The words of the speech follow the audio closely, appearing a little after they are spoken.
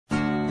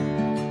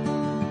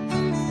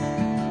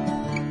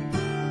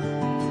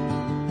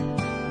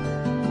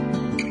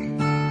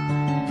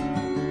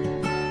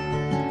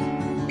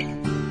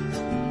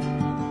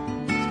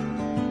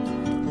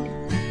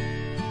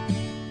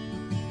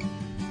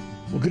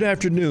Good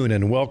afternoon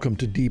and welcome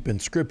to Deep in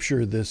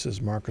Scripture. This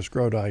is Marcus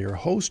Grodi, your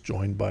host,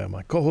 joined by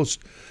my co-host,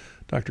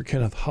 Dr.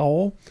 Kenneth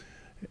Howell.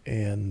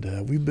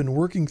 And we've been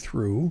working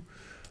through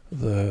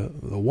the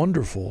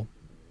wonderful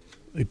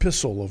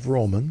epistle of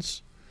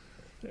Romans.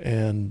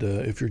 And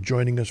if you're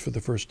joining us for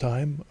the first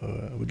time,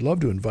 I would love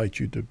to invite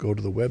you to go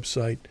to the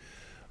website,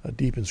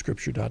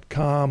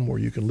 deepinscripture.com, where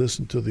you can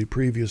listen to the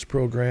previous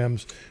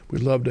programs.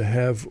 We'd love to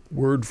have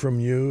word from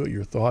you,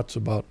 your thoughts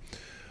about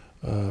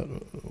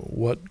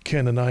what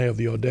Ken and I have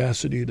the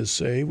audacity to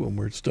say when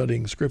we're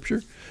studying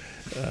Scripture.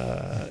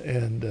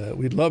 And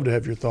we'd love to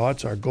have your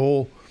thoughts. Our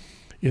goal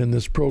in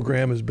this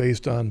program is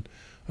based on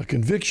a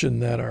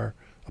conviction that our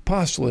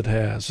apostolate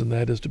has, and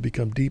that is to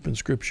become deep in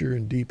Scripture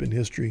and deep in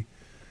history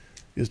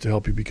is to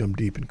help you become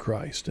deep in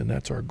Christ. And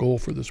that's our goal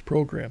for this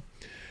program.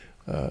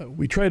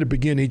 We try to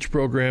begin each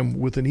program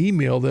with an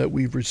email that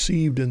we've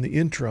received in the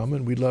interim,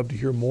 and we'd love to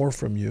hear more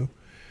from you.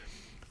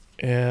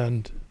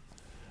 And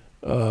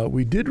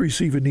we did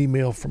receive an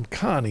email from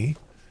Connie,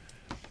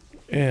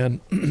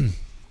 and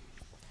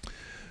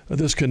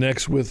this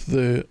connects with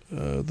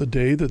the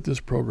day that this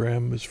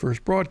program is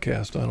first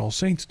broadcast on All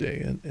Saints'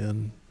 Day.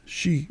 And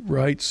she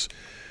writes,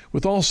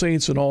 with All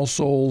Saints and All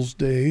Souls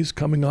Days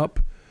coming up,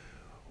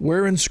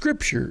 where in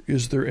Scripture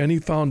is there any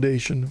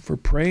foundation for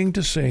praying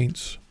to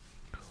saints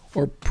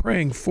or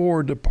praying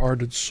for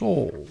departed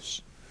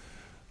souls?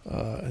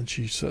 And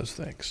she says,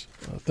 thanks.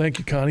 Thank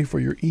you, Connie,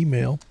 for your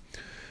email.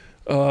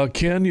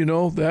 Ken, you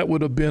know, that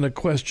would have been a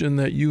question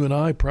that you and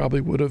I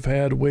probably would have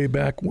had way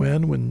back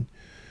when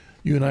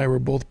you and I were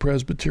both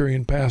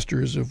Presbyterian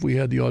pastors, if we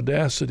had the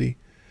audacity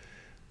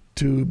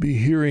to be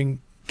hearing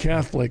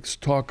Catholics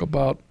talk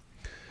about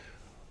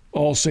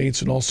All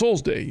Saints and All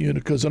Souls Day. You know,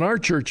 because in our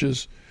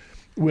churches,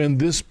 when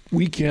this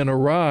weekend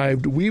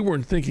arrived, we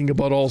weren't thinking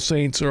about All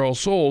Saints or All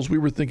Souls. We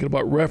were thinking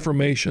about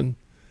Reformation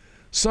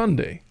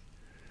Sunday.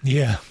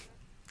 Yeah,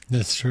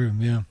 that's true.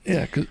 Yeah.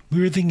 Yeah.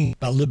 We were thinking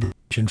about liberation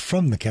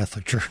from the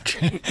Catholic Church.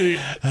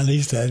 At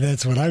least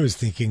that's what I was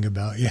thinking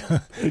about. Yeah.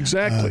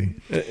 Exactly.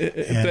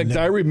 In fact,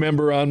 I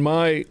remember on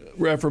my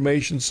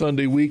Reformation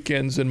Sunday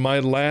weekends in my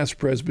last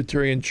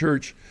Presbyterian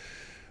church,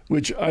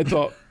 which I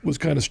thought was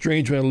kind of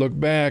strange when I look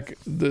back,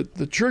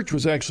 the church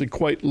was actually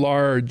quite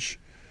large.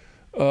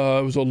 It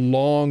was a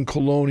long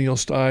colonial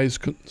size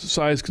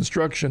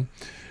construction.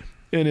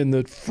 And in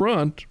the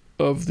front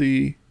of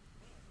the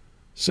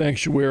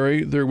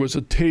sanctuary, there was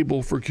a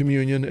table for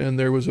communion and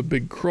there was a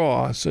big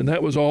cross. And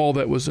that was all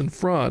that was in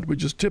front,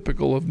 which is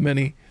typical of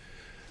many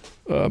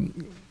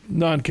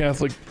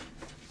non-Catholic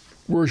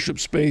worship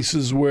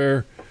spaces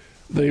where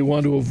they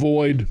want to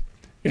avoid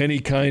any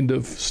kind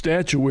of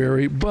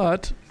statuary.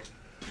 But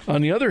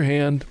on the other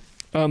hand,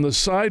 on the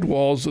side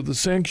walls of the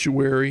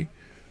sanctuary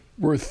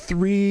were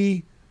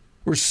three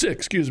on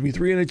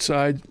each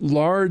side,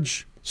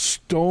 large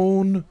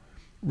stone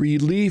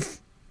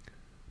relief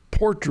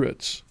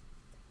portraits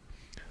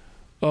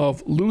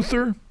of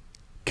Luther,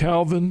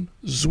 Calvin,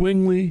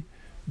 Zwingli,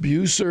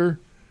 Bucer,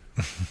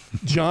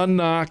 John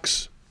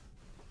Knox,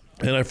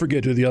 and I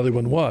forget who the other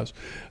one was.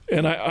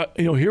 And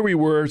here we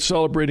were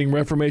celebrating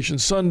Reformation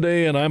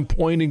Sunday, and I'm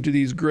pointing to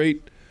these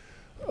great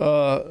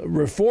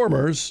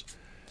reformers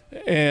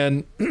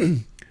and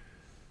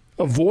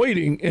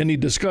avoiding any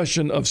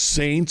discussion of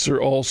saints or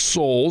all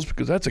souls,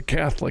 because that's a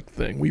Catholic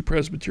thing. We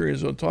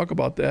Presbyterians don't talk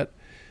about that.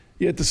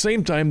 Yet at the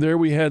same time, there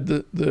we had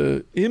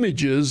the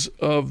images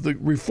of the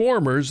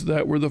reformers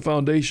that were the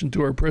foundation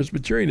to our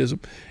Presbyterianism,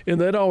 and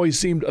that always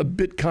seemed a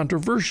bit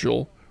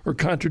controversial or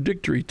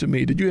contradictory to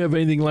me. Did you have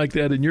anything like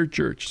that in your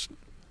church?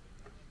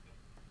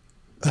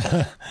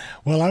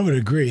 Well, I would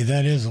agree.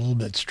 That is a little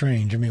bit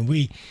strange. I mean,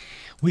 we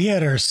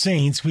had our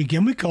saints. We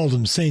called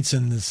them saints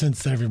in the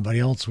sense that everybody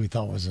else we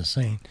thought was a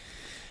saint.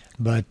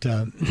 But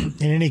in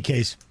any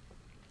case,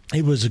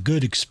 it was a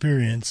good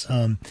experience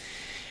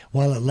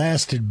while it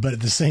lasted. But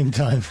at the same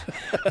time,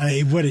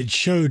 what it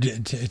showed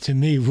to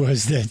me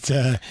was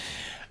that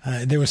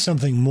there was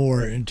something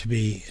more to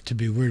be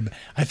worried about.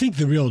 I think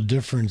the real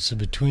difference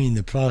between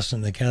the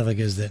Protestant and the Catholic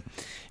is that,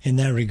 in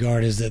that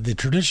regard, is that the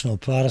traditional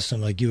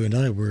Protestant, like you and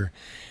I were,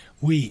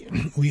 we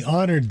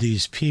honored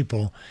these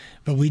people,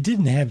 but we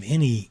didn't have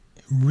any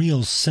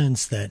real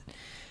sense that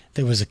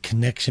there was a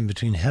connection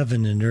between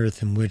heaven and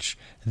earth in which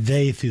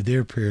they, through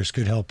their prayers,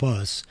 could help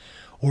us,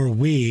 or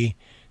we,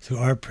 through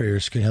our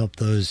prayers, could help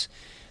those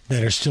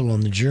that are still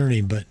on the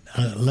journey, but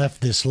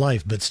left this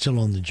life, but still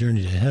on the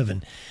journey to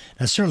heaven.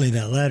 Now, certainly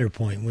that latter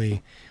point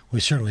we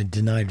certainly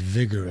denied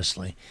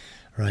vigorously,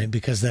 right?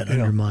 Because that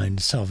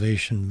undermined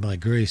salvation by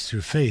grace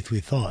through faith,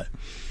 we thought.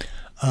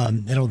 I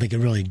don't think it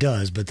really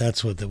does, but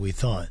that's what we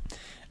thought.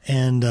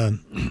 And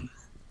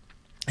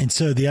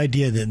so the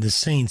idea that the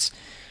saints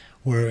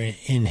were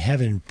in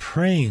heaven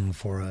praying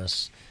for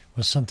us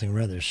was something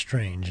rather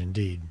strange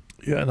indeed.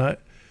 Yeah, and I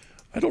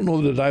don't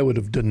know that I would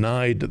have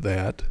denied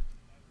that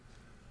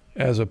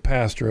as a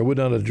pastor. I would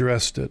not have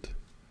addressed it.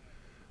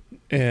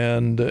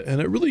 And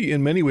it really,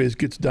 in many ways,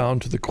 gets down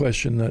to the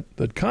question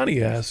that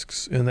Connie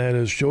asks, and that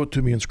is, show it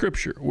to me in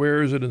Scripture.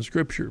 Where is it in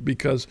Scripture?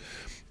 Because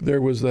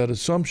there was that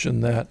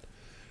assumption that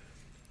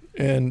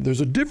And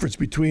there's a difference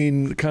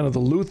between kind of the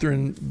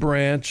Lutheran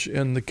branch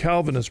and the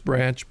Calvinist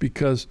branch,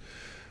 because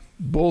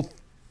both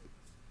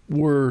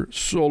are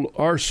sola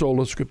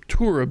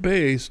scriptura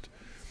based,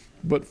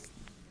 but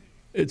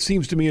it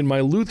seems to me in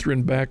my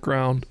Lutheran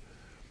background,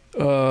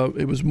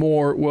 it was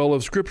more, well,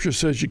 if Scripture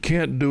says you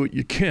can't do it,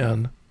 you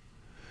can.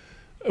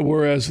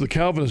 Whereas the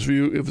Calvinist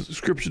view, if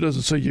Scripture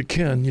doesn't say you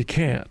can, you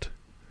can't.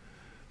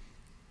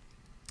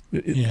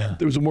 There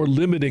was a more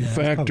limiting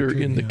factor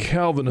in the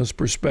Calvinist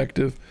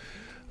perspective.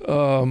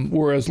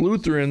 Whereas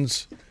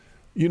Lutherans,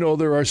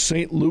 there are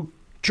St. Luke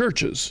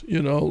churches,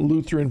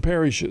 Lutheran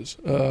parishes.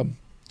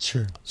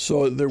 Sure.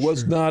 So there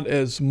was not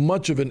as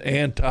much of an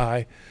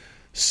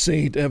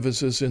anti-saint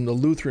emphasis in the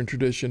Lutheran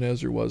tradition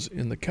as there was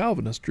in the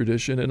Calvinist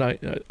tradition. And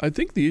I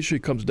think the issue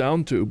comes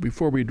down to,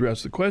 before we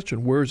address the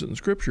question, where is it in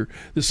Scripture?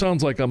 This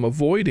sounds like I'm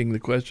avoiding the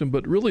question,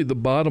 but really the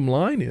bottom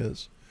line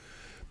is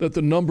that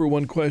the number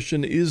one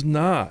question is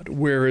not,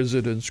 where is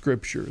it in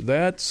Scripture?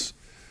 That's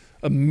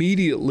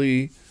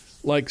immediately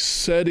like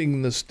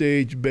setting the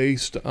stage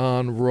based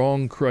on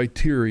wrong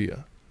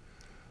criteria.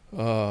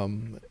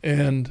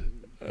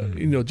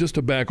 Just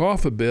to back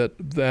off a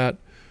bit, that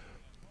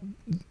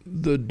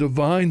the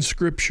divine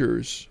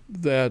Scriptures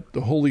that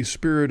the Holy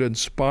Spirit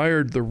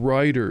inspired the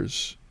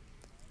writers,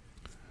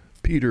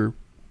 Peter,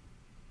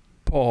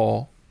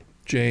 Paul,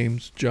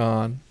 James,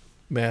 John,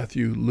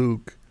 Matthew,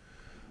 Luke,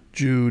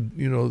 Jude,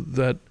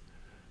 that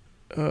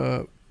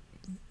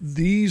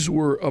these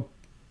were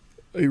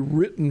a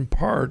written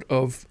part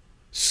of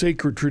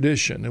sacred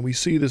tradition. And we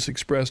see this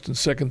expressed in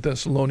 2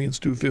 Thessalonians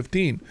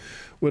 2:15,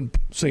 when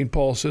St.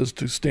 Paul says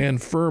to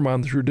stand firm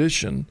on the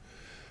tradition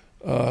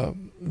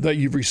that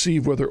you've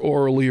received, whether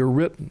orally or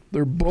written.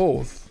 They're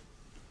both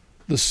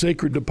the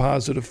sacred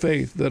deposit of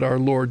faith that our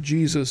Lord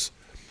Jesus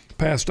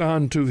passed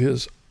on to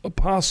his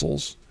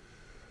apostles,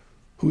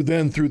 who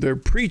then through their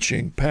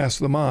preaching passed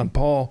them on.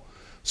 Paul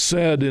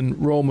said in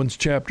Romans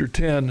chapter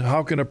 10,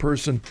 how can a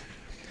person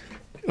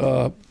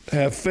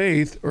have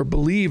faith or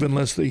believe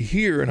unless they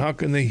hear? And how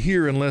can they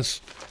hear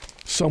unless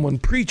someone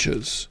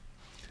preaches?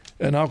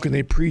 And how can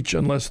they preach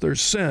unless they're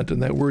sent?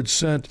 And that word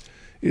sent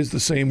is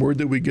the same word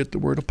that we get the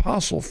word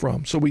apostle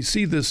from. So we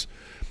see this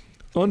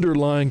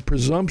underlying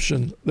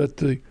presumption that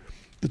the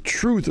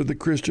truth of the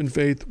Christian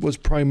faith was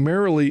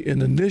primarily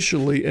and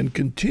initially and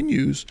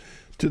continues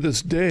to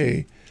this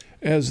day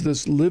as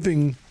this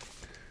living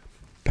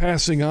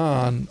passing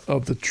on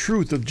of the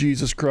truth of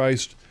Jesus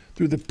Christ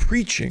through the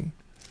preaching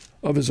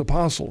of his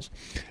apostles.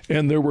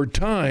 And there were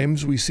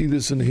times, we see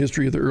this in the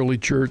history of the early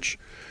church,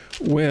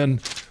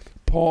 when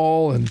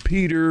Paul and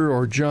Peter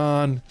or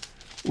John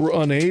were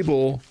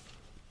unable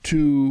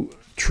to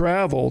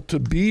travel to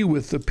be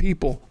with the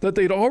people that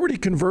they'd already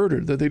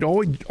converted, that they'd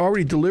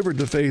already delivered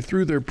the faith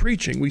through their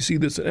preaching. We see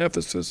this in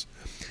Ephesus,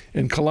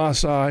 in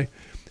Colossae,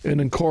 and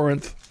in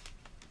Corinth.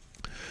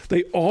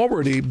 They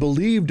already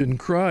believed in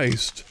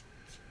Christ,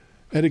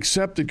 had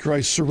accepted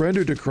Christ,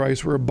 surrendered to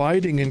Christ, were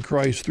abiding in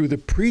Christ through the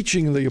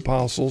preaching of the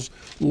apostles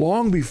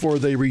long before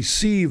they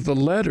received the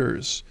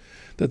letters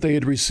that they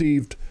had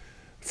received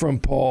from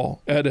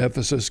Paul at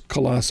Ephesus,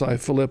 Colossae,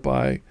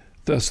 Philippi,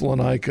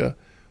 Thessalonica,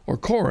 or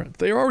Corinth.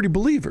 They are already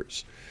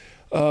believers.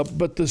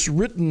 But this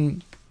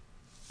written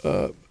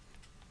kind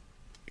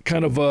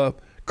of a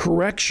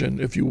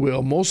correction, if you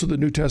will, most of the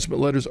New Testament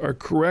letters are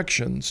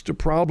corrections to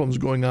problems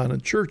going on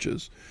in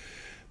churches,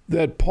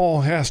 that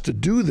Paul has to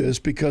do this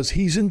because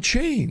he's in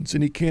chains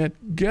and he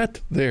can't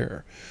get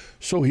there.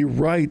 So he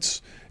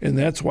writes, and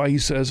that's why he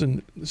says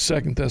in 2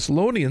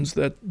 Thessalonians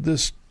that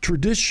this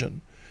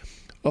tradition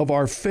of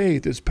our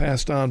faith is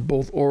passed on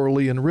both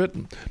orally and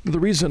written. The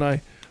reason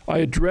I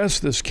address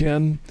this,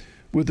 Ken,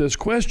 with this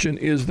question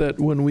is that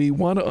when we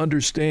want to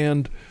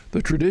understand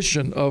the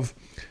tradition of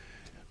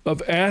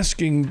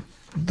asking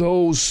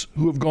those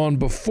who have gone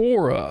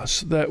before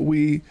us that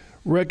we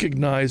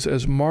recognize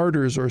as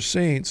martyrs or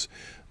saints,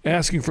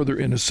 asking for their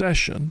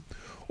intercession,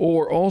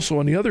 or also,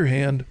 on the other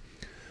hand,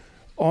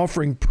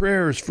 offering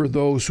prayers for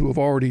those who have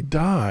already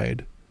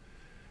died,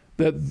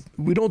 that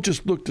we don't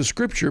just look to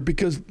Scripture,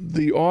 because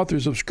the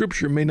authors of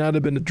Scripture may not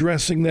have been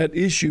addressing that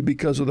issue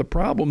because of the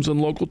problems in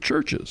local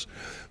churches.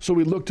 So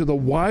we look to the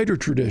wider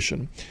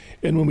tradition.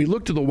 And when we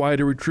look to the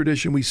wider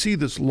tradition, we see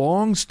this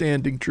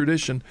long-standing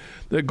tradition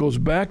that goes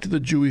back to the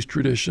Jewish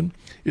tradition,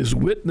 is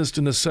witnessed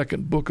in the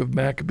second book of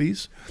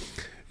Maccabees,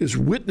 is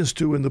witnessed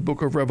to in the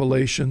book of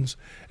Revelations,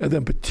 and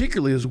then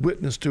particularly is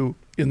witnessed to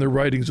in the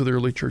writings of the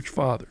early church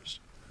fathers.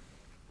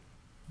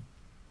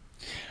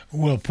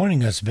 Well,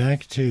 pointing us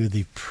back to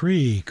the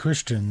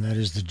pre-Christian, that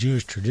is the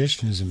Jewish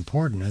tradition, is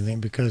important, I think,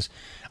 because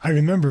I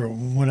remember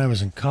when I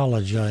was in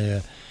college,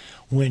 I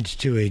went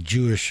to a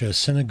Jewish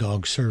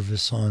synagogue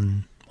service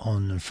on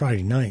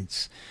Friday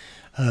nights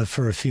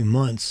for a few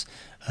months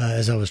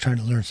as I was trying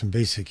to learn some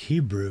basic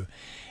Hebrew.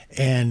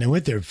 And I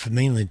went there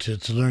mainly to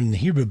learn the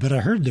Hebrew, but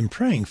I heard them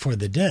praying for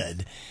the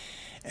dead.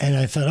 And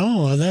I thought,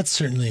 oh, well, that's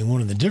certainly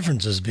one of the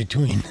differences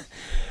between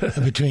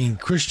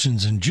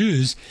Christians and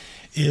Jews,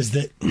 is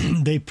that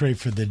they pray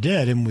for the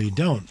dead and we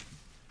don't.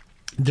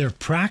 Their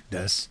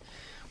practice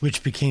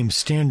which became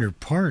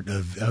standard part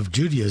of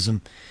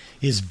Judaism,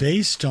 is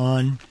based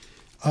on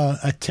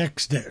a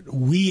text that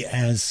we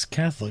as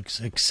Catholics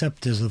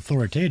accept as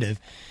authoritative,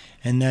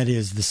 and that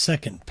is the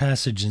second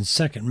passage in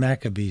 2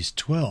 Maccabees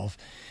 12.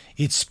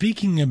 It's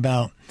speaking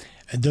about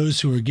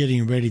those who are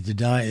getting ready to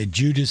die.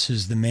 Judas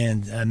is the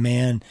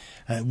man,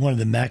 one of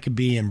the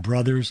Maccabean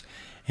brothers,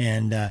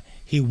 and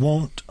he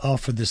won't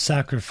offer the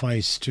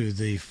sacrifice to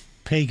the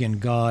pagan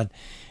god.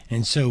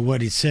 And so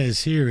what it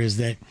says here is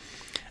that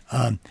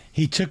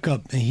he took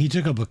up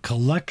a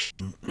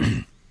collection,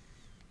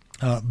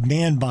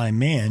 man by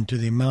man, to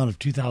the amount of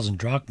 2,000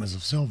 drachmas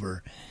of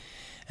silver,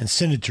 and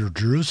sent it to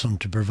Jerusalem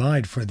to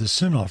provide for the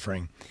sin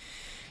offering.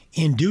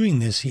 In doing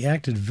this, he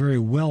acted very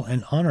well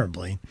and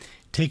honorably,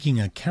 taking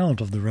account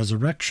of the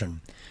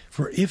resurrection.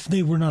 For if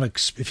he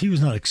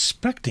was not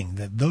expecting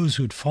that those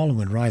who had fallen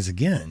would rise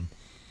again,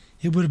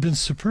 it would have been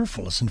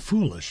superfluous and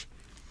foolish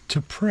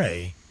to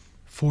pray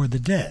for the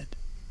dead.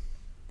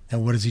 Now,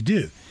 what does he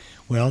do?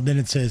 Well, then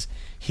it says,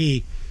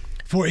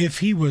 for if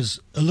he was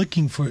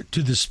looking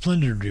to the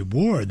splendid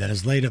reward that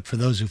is laid up for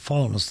those who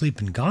fallen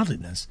asleep in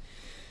godliness,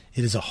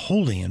 it is a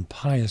holy and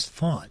pious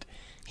thought.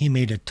 He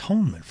made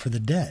atonement for the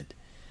dead,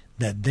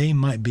 that they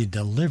might be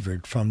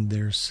delivered from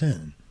their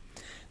sin.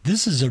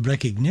 This is a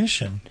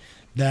recognition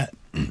that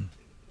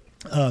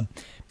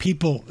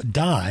people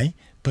die,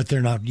 but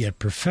they're not yet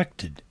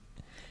perfected.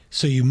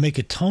 So you make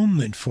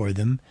atonement for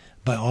them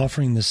by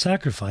offering the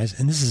sacrifice,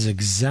 and this is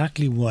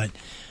exactly what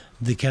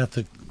the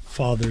Catholic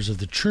fathers of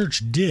the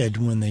Church did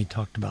when they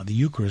talked about the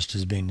Eucharist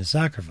as being the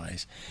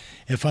sacrifice.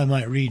 If I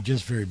might read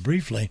just very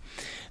briefly,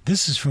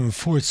 this is from a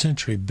 4th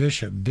century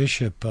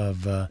bishop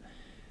of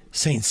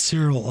St.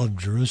 Cyril of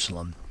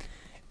Jerusalem,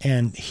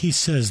 and he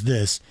says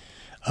this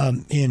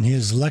in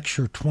his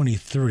lecture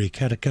 23,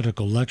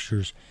 Catechetical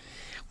Lectures: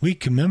 we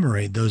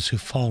commemorate those who've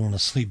fallen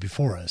asleep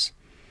before us,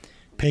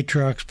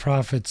 patriarchs,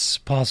 prophets,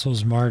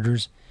 apostles,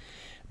 martyrs,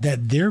 that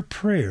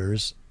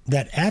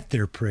at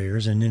their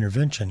prayers and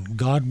intervention,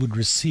 God would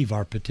receive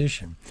our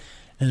petition.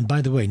 And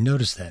by the way,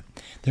 notice that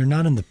they're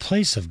not in the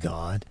place of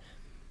God,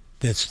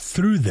 that's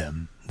through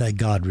them that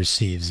God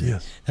receives it.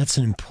 Yes. That's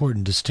an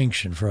important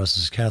distinction for us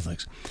as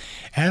Catholics.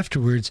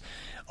 Afterwards,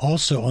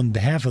 also on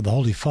behalf of the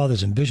Holy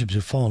Fathers and bishops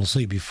who've fallen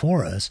asleep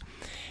before us,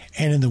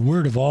 and in the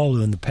word of all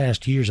who in the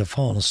past years have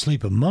fallen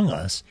asleep among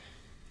us,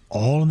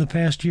 all in the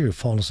past year have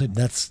fallen asleep,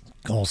 that's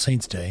All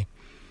Saints' Day,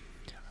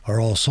 or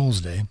All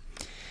Souls' Day,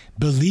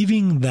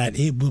 believing that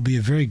it will be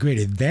a very great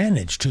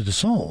advantage to the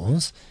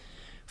souls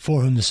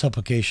for whom the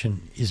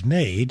supplication is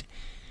made,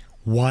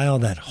 while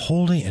that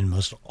holy and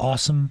most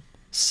awesome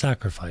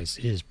sacrifice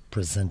is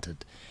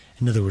presented.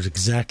 In other words,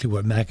 exactly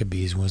what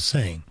Maccabees was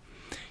saying.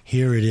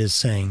 Here it is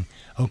saying,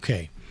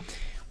 okay,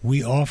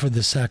 we offer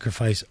the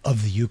sacrifice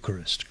of the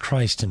Eucharist,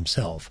 Christ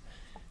himself,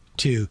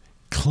 to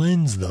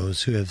cleanse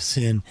those who have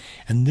sinned.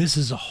 And this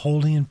is a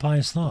holy and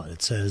pious thought,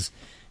 it says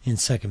in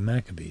 2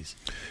 Maccabees.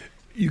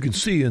 You can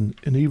see in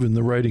even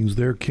the writings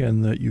there,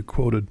 Ken, that you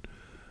quoted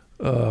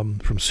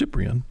from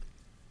Cyprian,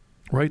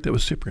 right? That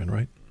was Cyprian,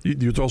 right?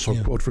 There's also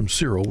a quote from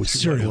Cyril. Which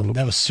Cyril.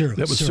 That was Cyril.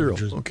 That was Cyril.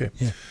 Okay.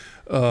 Yeah.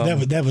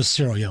 That was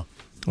Cyril, yeah.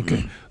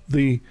 Okay.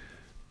 The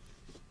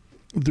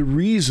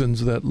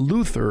reasons that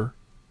Luther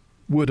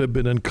would have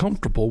been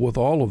uncomfortable with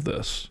all of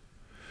this,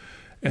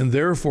 and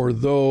therefore,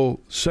 though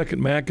 2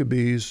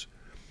 Maccabees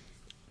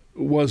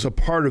was a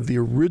part of the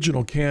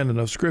original canon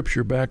of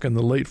Scripture back in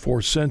the late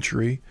 4th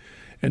century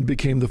and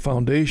became the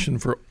foundation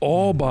for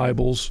all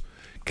Bibles,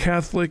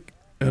 Catholic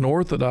and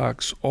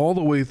Orthodox, all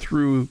the way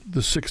through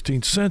the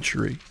 16th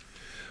century,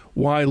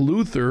 why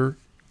Luther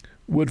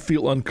would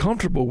feel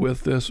uncomfortable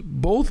with this,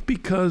 both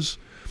because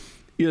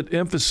it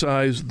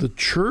emphasized the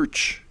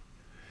church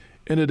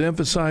and it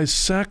emphasized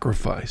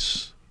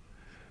sacrifice,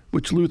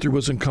 which Luther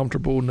was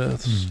uncomfortable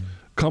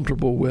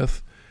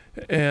with,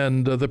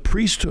 and the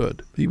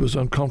priesthood he was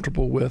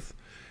uncomfortable with.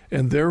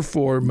 And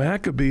therefore,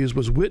 Maccabees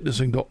was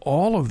witnessing to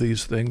all of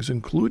these things,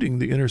 including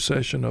the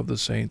intercession of the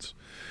saints.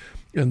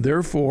 And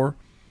therefore,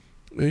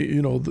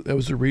 that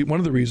was one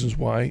of the reasons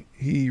why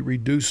he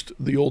reduced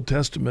the Old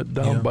Testament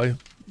down by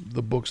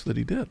the books that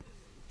he did.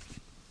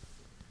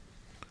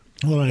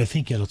 Well, and I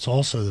think it's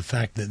also the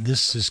fact that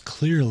this is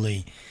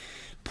clearly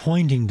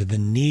pointing to the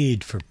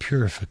need for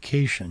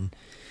purification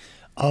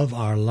of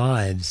our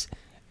lives,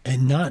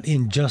 and not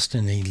just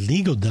in a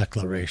legal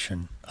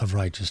declaration of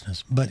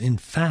righteousness, but in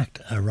fact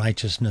a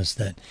righteousness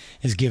that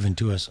is given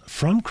to us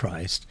from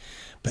Christ,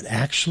 but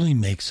actually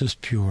makes us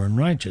pure and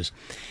righteous.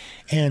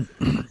 And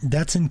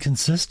that's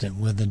inconsistent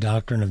with the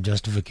doctrine of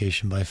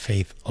justification by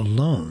faith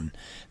alone.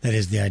 That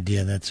is the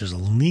idea that there's a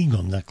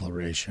legal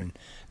declaration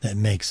that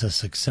makes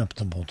us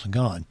acceptable to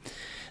God.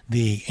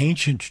 The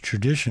ancient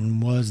tradition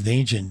was the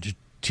ancient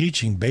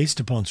teaching based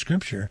upon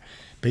Scripture,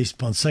 based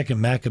upon 2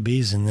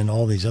 Maccabees and then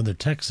all these other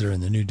texts that are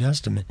in the New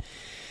Testament,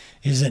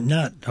 is that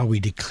not are we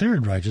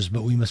declared righteous,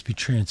 but we must be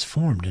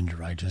transformed into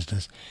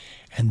righteousness.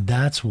 And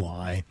that's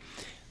why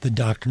the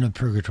doctrine of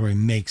purgatory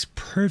makes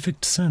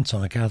perfect sense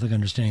on a Catholic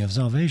understanding of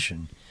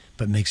salvation.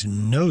 but makes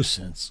no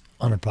sense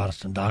on a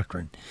Protestant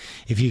doctrine.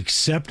 If you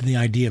accept the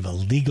idea of a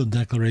legal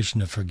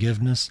declaration of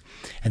forgiveness,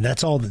 and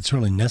that's all that's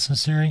really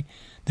necessary,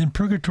 then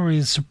purgatory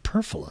is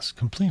superfluous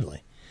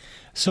completely.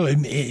 So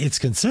it's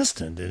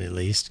consistent, at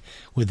least,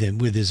 with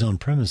his own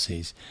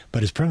premises.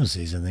 But his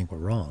premises, I think, were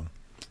wrong.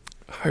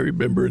 I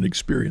remember an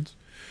experience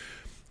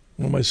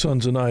when my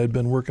sons and I had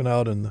been working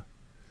out in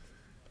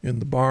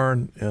the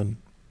barn, and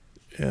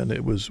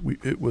it was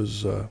it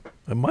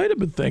might have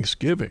been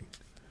Thanksgiving.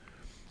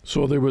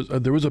 So there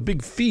was a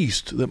big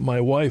feast that my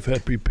wife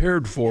had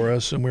prepared for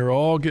us, and we were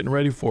all getting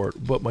ready for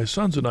it. But my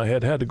sons and I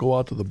had to go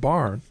out to the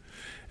barn,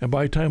 and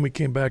by the time we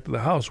came back to the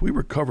house, we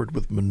were covered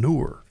with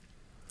manure.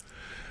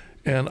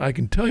 And I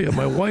can tell you,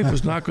 my wife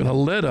was not going to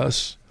let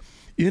us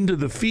into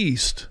the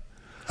feast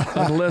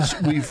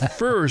unless we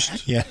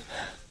first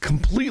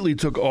completely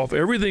took off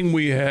everything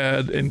we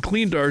had and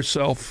cleaned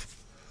ourselves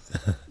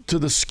to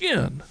the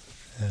skin,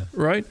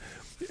 right?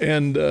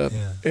 And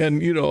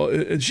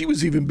and she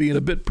was even being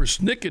a bit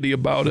persnickety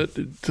about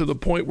it, to the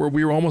point where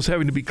we were almost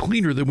having to be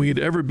cleaner than we had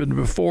ever been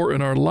before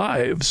in our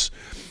lives.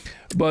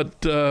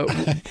 But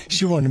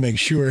she wanted to make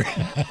sure.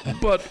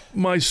 But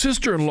my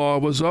sister-in-law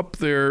was up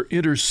there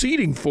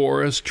interceding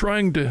for us,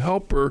 trying to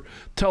help her,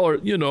 tell her,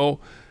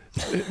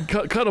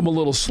 cut them a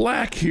little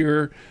slack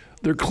here.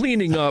 They're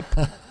cleaning up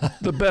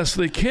the best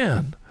they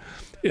can.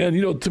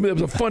 And, to me, that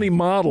was a funny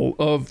model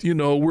of,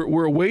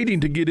 we're waiting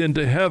to get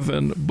into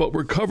heaven, but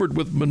we're covered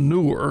with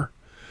manure,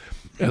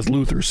 as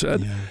Luther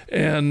said. Yeah.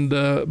 And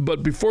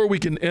but before we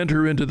can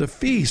enter into the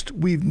feast,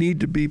 we need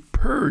to be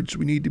purged.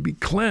 We need to be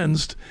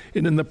cleansed.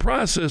 And in the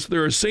process,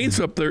 there are saints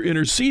up there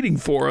interceding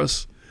for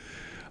us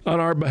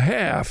on our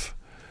behalf.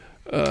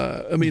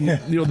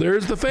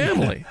 There's the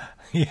family.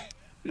 Yeah.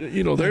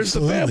 There's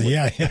Absolutely.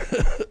 the family.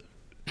 Yeah.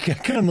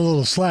 Cut him a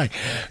little slack.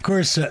 Of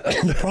course,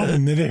 the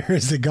problem there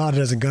is that God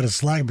doesn't cut us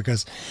slack,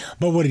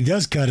 but what he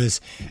does cut us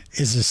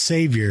is a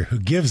Savior who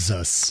gives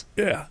us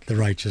the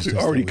righteousness. He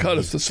already cut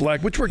us the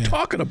slack, which we're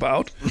talking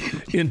about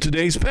in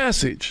today's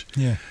passage.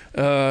 Yeah.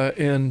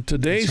 And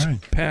today's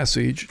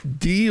passage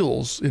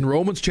deals, in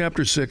Romans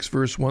chapter 6,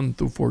 verse 1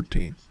 through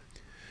 14,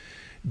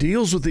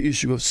 deals with the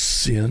issue of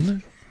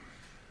sin.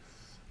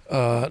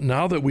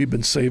 Now that we've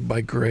been saved by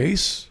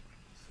grace,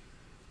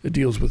 it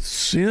deals with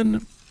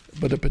sin,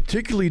 but it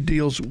particularly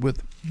deals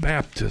with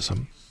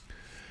baptism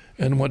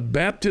and what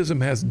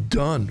baptism has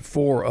done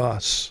for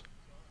us.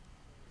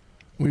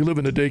 We live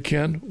in a day,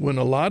 Ken, when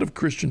a lot of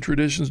Christian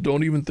traditions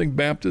don't even think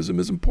baptism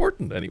is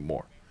important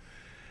anymore.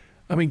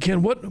 I mean,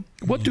 Ken, what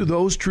do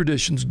those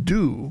traditions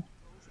do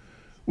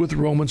with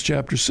Romans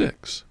chapter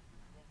 6?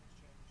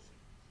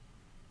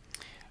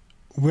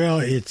 Well,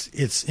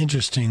 it's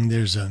interesting.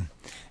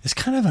 It's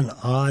kind of an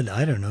odd,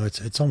 I don't know,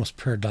 it's almost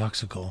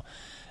paradoxical.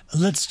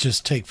 Let's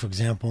just take, for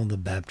example, the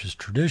Baptist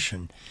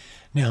tradition.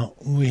 Now,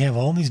 we have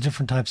all these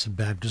different types of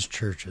Baptist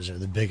churches.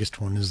 The biggest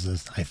one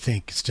is, I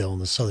think, still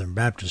the Southern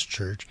Baptist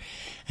Church,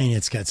 and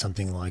it's got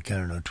something like,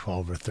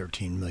 12 or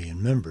 13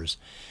 million members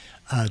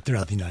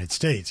throughout the United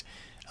States.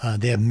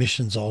 They have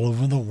missions all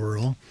over the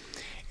world,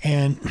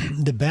 and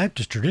the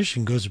Baptist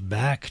tradition goes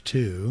back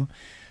to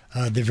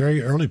the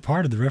very early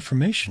part of the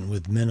Reformation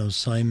with Menno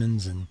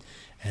Simons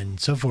and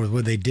so forth,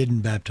 where they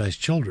didn't baptize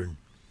children.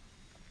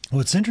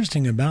 What's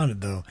interesting about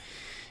it, though,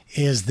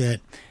 is that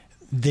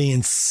they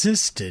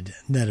insisted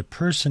that a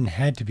person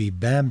had to be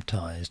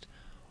baptized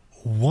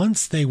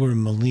once they were a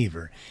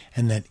believer,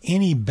 and that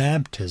any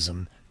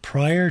baptism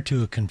prior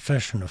to a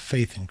confession of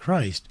faith in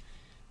Christ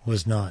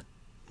was not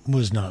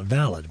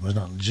valid, was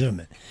not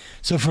legitimate.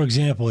 So, for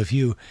example, if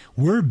you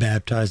were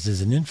baptized as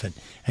an infant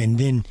and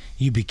then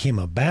you became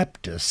a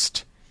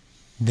Baptist,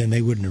 then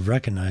they wouldn't have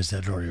recognized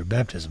that or your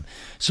baptism.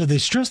 So they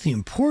stressed the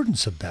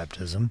importance of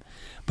baptism,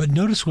 but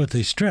notice what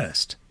they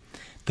stressed.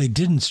 They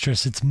didn't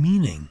stress its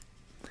meaning.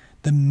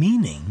 The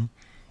meaning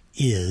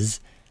is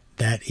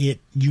that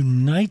it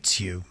unites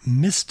you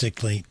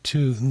mystically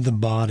to the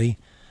body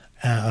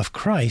of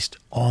Christ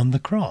on the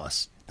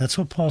cross. That's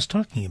what Paul's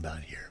talking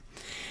about here.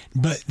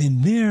 But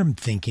in their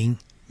thinking,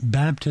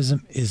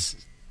 baptism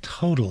is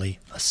totally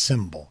a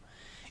symbol.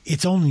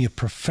 It's only a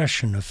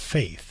profession of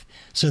faith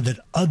so that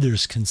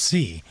others can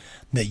see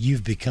that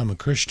you've become a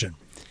Christian.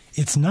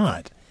 It's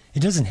not. It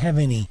doesn't have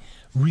any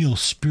real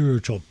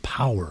spiritual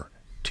power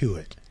to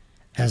it,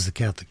 as the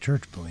Catholic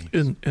Church believes.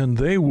 And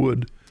they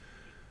would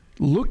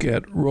look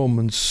at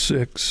Romans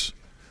 6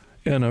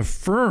 and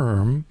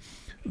affirm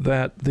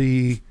that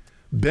the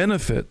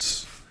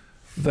benefits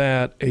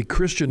that a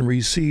Christian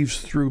receives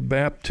through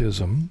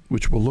baptism,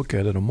 which we'll look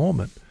at in a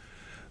moment,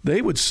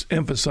 they would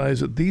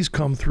emphasize that these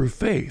come through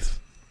faith,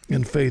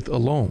 and faith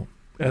alone,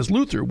 as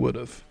Luther would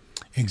have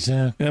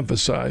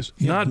emphasized,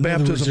 not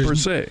baptism per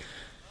se.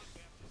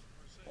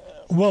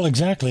 Well,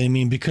 exactly. I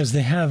mean, because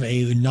they have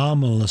a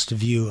nominalist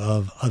view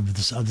of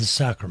the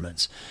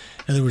sacraments.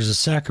 In other words, the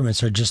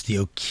sacraments are just the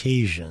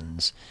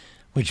occasions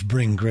which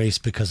bring grace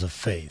because of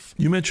faith.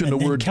 You mentioned the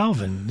word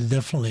Calvin,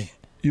 definitely.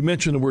 You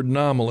mentioned the word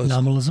nominalist.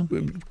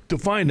 Nominalism?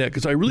 Define that,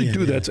 because I really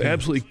do. That's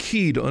absolutely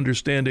key to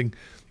understanding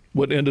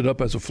what ended up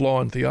as a flaw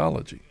in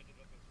theology.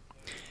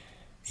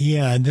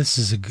 Yeah, and this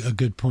is a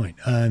good point.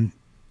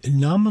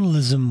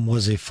 Nominalism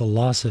was a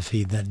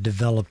philosophy that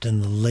developed in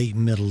the late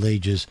Middle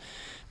Ages,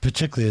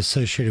 particularly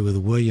associated with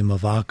William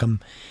of Ockham,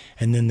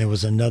 and then there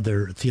was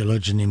another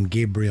theologian named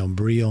Gabriel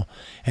Briel,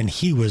 and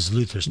he was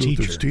Luther's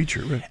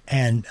teacher, right?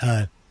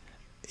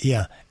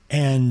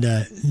 And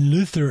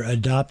Luther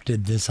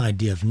adopted this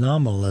idea of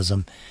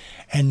nominalism.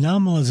 And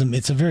nominalism,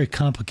 it's a very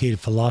complicated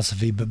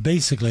philosophy, but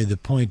basically the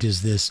point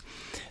is this,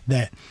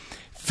 that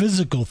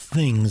physical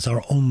things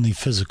are only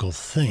physical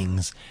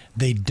things.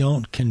 They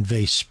don't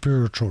convey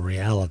spiritual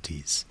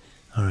realities.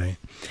 All right.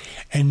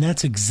 And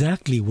that's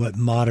exactly what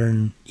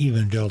modern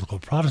evangelical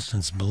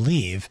Protestants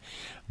believe,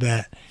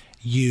 that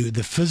the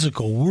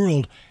physical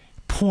world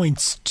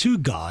points to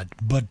God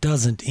but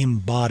doesn't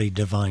embody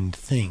divine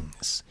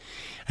things.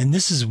 And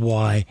this is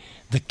why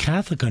the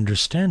Catholic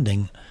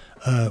understanding,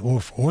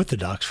 or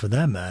Orthodox for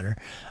that matter,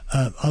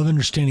 of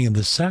understanding of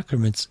the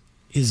sacraments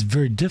is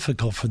very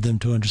difficult for them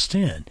to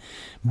understand,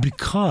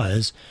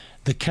 because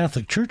the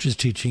Catholic Church's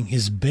teaching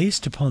is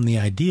based upon the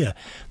idea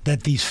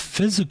that these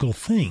physical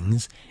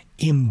things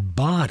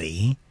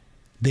embody,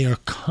 they are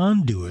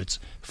conduits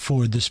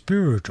for the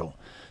spiritual.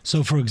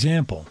 So, for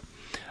example,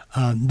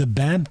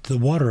 the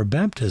water of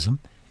baptism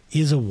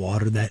is a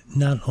water that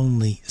not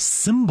only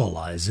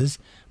symbolizes,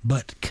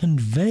 but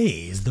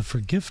conveys the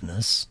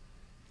forgiveness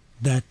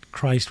that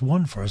Christ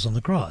won for us on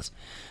the cross.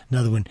 In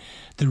other words,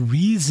 the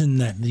reason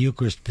that the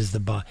Eucharist is the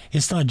body,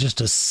 it's not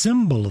just a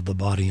symbol of the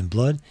body and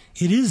blood,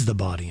 it is the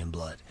body and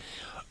blood.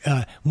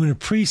 When a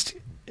priest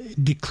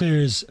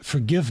declares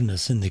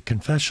forgiveness in the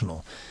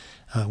confessional,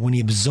 when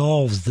he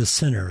absolves the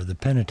sinner or the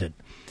penitent,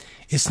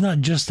 it's not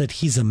just that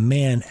he's a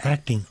man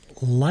acting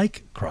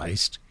like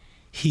Christ,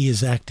 he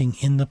is acting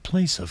in the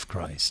place of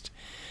Christ.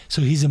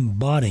 So he's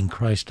embodying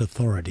Christ's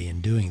authority in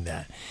doing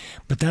that.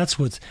 But that's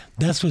what's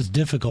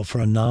difficult for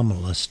a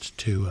nominalist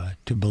to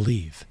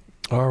believe.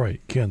 All right,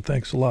 Ken,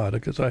 thanks a lot.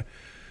 Because I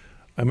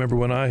remember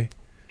when I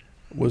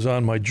was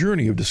on my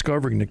journey of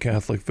discovering the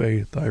Catholic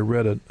faith, I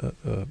read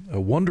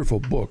a wonderful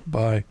book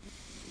by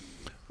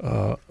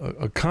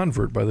a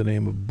convert by the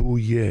name of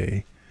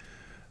Bouillet.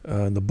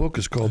 And the book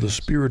is called The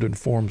Spirit and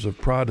Forms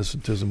of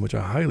Protestantism, which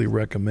I highly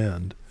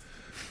recommend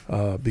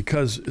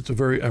because it's a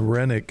very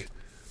ironic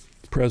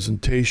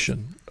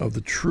presentation of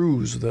the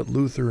truths that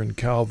Luther and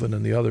Calvin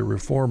and the other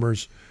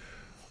reformers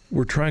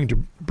were trying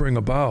to bring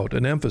about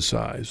and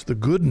emphasize, the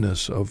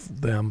goodness of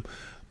them,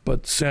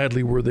 but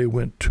sadly where they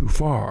went too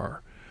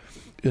far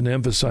in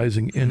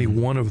emphasizing any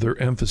one of their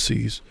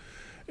emphases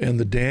and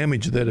the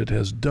damage that it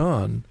has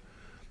done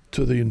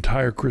to the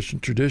entire Christian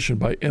tradition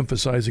by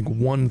emphasizing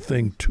one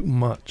thing too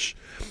much,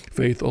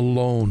 faith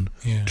alone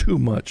too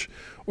much,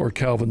 or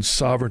Calvin's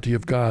sovereignty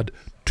of God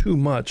too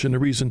much. And the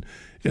reason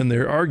in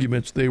their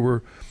arguments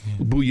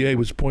Bouillet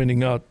was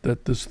pointing out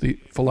that the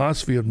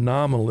philosophy of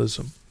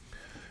nominalism,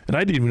 and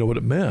I didn't even know what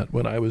it meant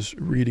when I was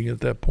reading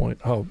at that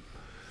point, how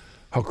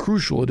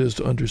crucial it is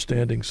to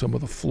understanding some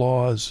of the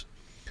flaws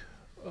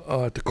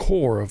at the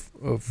core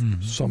of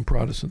some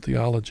Protestant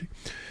theology.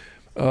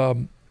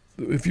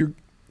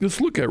 Let's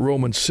look at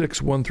Romans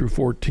 6, 1 through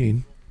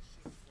 14,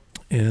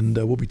 and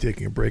we'll be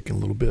taking a break in a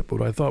little bit. But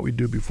what I thought we'd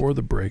do before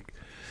the break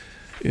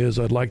is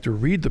I'd like to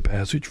read the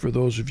passage for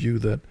those of you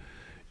that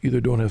either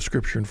don't have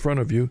Scripture in front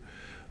of you,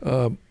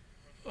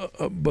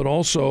 but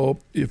also,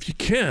 if you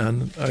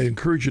can, I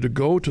encourage you to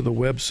go to the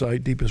website,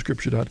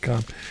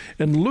 deepinscripture.com,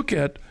 and look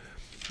at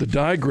the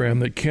diagram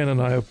that Ken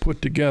and I have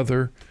put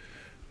together,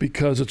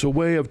 because it's a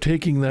way of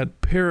taking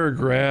that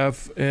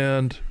paragraph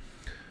and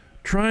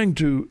trying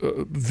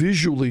to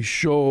visually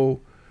show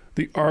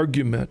the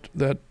argument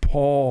that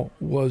Paul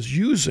was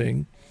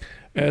using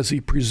as he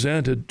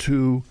presented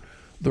to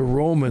the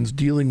Romans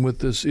dealing with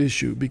this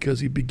issue,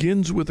 because he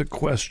begins with a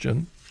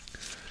question,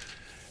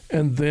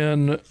 and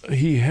then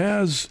he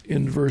has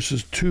in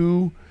verses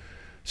 2,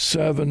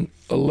 7,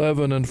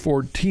 11, and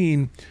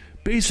 14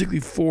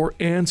 basically 4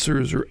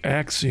 answers or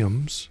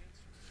axioms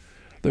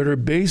that are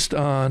based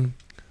on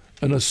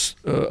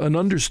an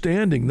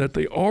understanding that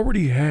they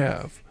already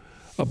have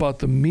about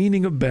the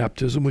meaning of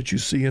baptism, which you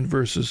see in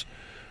verses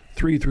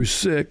 3 through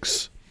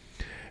 6,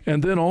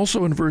 and then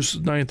also in verses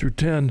 9 through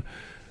 10,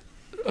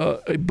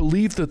 a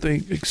belief that they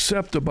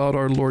accept about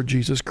our Lord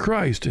Jesus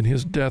Christ and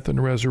his death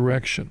and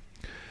resurrection.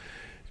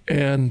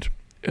 And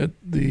at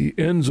the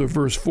ends of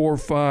verse 4,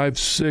 5,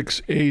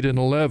 6, 8, and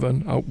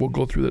 11, we'll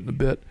go through that in a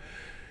bit,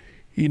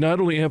 he not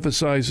only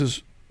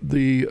emphasizes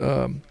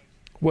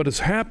what has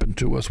happened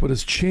to us, what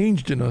has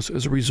changed in us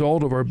as a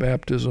result of our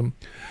baptism,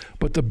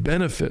 but the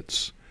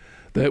benefits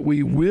that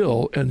we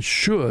will and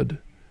should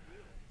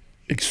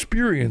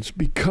experience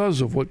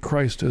because of what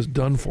Christ has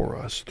done for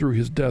us through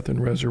his death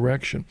and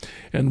resurrection,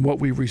 and what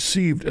we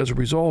received as a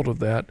result of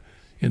that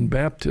in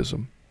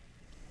baptism.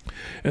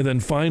 And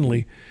then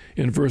finally,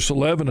 in verse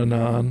 11 and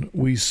on,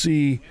 we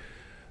see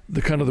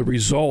the kind of the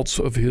results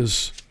of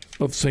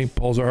St.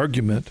 Paul's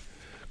argument,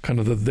 kind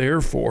of the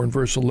therefore in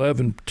verse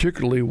 11,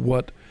 particularly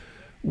what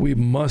we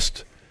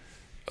must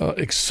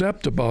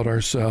accept about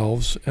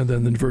ourselves, and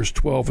then in verse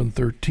 12 and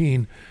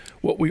 13,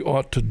 what we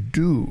ought to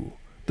do,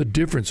 the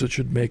difference it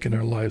should make in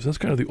our lives. That's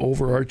kind of the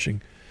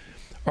overarching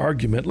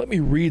argument. Let me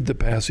read the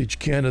passage,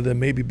 Ken, and then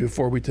maybe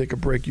before we take a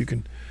break, you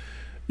can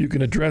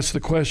address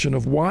the question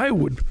of why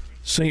would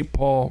St.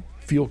 Paul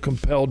feel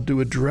compelled to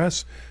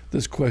address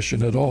this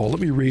question at all.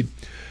 Let me read.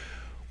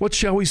 What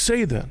shall we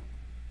say then?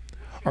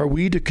 Are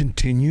we to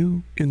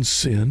continue in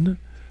sin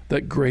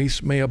that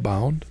grace may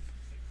abound?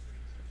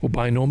 Well,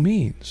 by no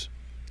means.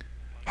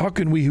 How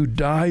can we who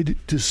died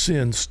to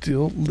sin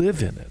still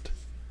live in it?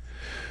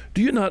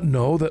 Do you not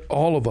know that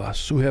all of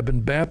us who have been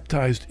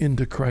baptized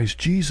into Christ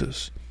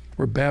Jesus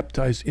were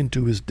baptized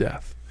into his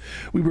death?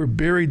 We were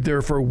buried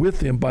therefore with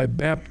him by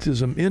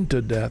baptism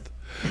into death,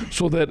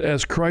 so that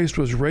as Christ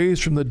was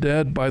raised from the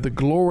dead by the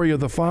glory of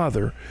the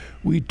Father,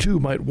 we too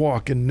might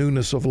walk in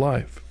newness of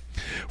life.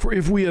 For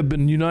if we have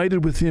been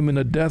united with him in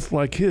a death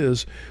like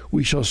his,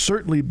 we shall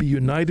certainly be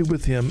united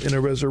with him in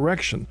a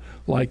resurrection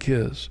like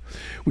his.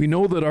 We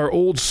know that our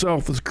old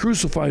self is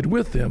crucified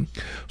with him,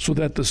 so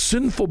that the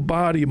sinful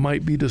body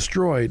might be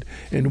destroyed,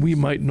 and we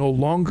might no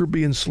longer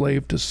be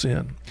enslaved to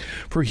sin.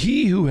 For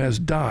he who has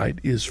died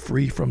is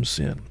free from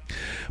sin.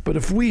 But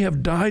if we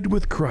have died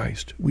with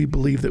Christ, we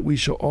believe that we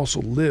shall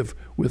also live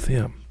with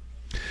him.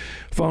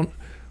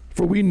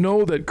 For we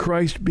know that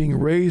Christ, being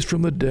raised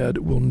from the dead,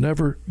 will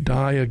never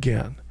die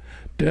again.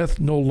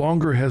 Death no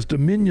longer has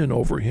dominion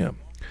over him.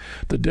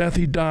 The death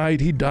he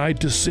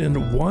died to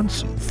sin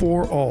once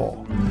for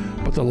all.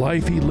 But the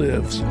life he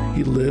lives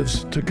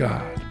to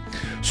God.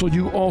 So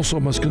you also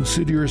must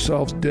consider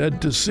yourselves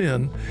dead to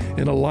sin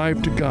and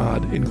alive to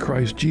God in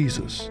Christ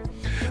Jesus.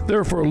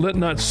 Therefore, let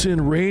not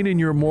sin reign in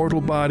your mortal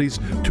bodies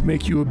to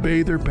make you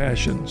obey their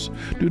passions.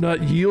 Do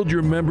not yield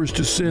your members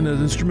to sin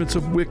as instruments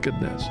of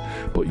wickedness,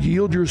 but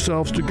yield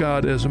yourselves to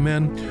God as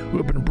men who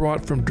have been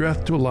brought from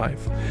death to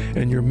life,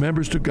 and your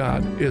members to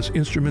God as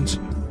instruments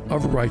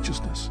of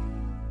righteousness.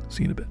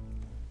 See you in a bit.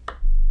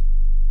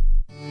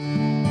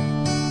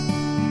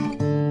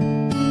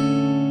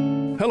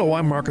 Hello,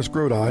 I'm Marcus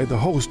Grodi, the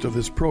host of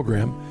this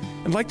program,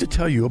 and I'd like to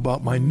tell you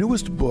about my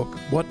newest book,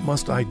 What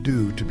Must I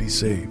Do to Be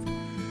Saved?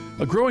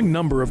 A growing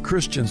number of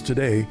Christians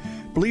today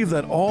believe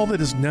that all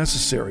that is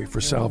necessary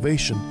for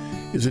salvation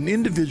is an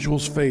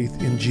individual's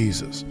faith in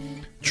Jesus.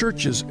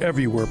 Churches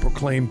everywhere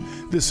proclaim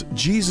this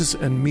Jesus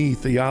and me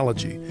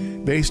theology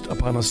based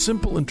upon a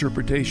simple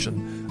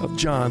interpretation of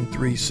John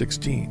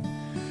 3:16.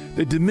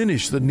 They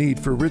diminish the need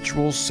for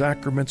rituals,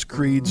 sacraments,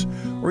 creeds,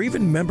 or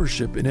even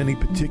membership in any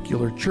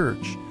particular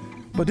church.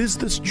 But is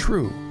this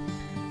true?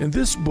 In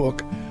this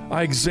book,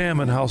 I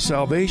examine how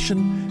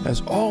salvation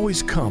has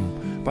always come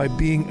by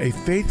being a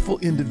faithful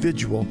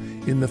individual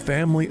in the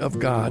family of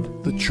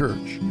God, the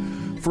church.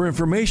 For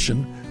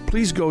information,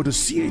 please go to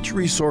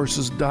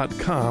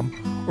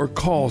chresources.com or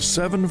call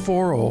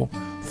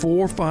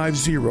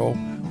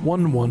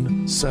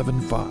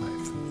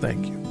 740-450-1175.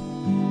 Thank you.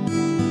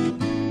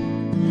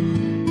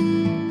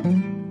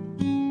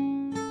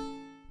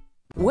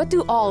 What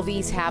do all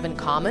these have in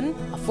common?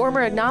 A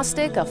former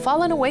agnostic, a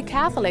fallen away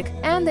Catholic,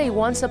 and a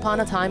once upon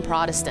a time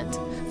Protestant.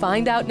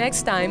 Find out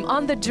next time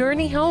on The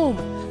Journey Home.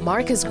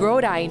 Marcus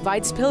Grodi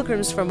invites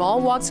pilgrims from all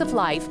walks of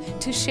life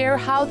to share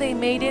how they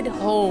made it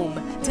home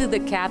to the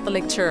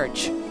Catholic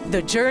Church.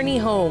 The Journey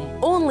Home,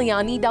 only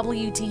on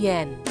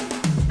EWTN.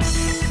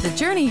 The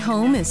Journey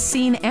Home is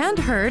seen and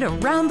heard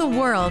around the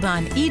world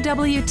on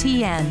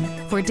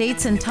EWTN. For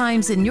dates and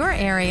times in your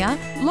area,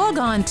 log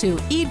on to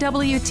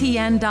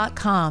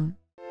EWTN.com.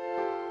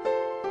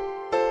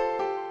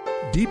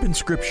 Deep in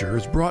Scripture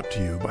is brought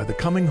to you by the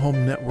Coming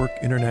Home Network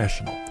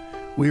International.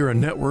 We are a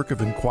network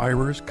of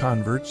inquirers,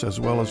 converts, as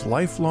well as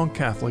lifelong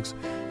Catholics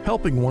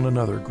helping one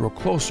another grow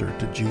closer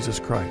to Jesus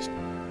Christ.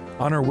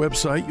 On our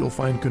website, you'll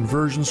find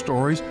conversion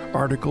stories,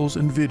 articles,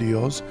 and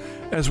videos,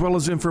 as well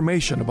as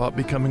information about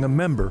becoming a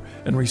member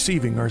and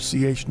receiving our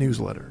CH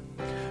newsletter.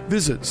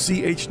 Visit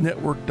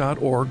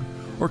chnetwork.org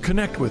or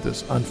connect with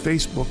us on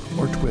Facebook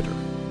or Twitter.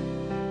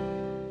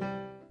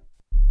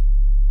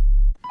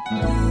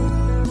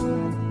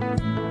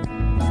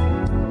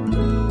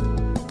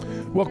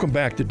 Welcome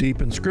back to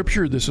Deep in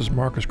Scripture. This is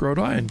Marcus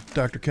Grodi and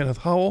Dr. Kenneth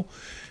Howell,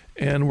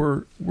 and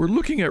we're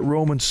looking at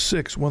Romans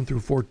 6, 1 through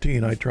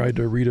 14. I tried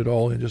to read it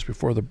all in just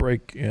before the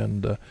break,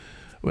 and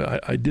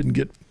I didn't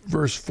get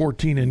verse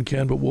 14 in,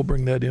 Ken, but we'll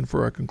bring that in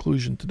for our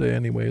conclusion today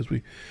anyway as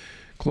we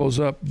close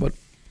up. But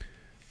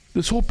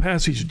this whole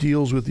passage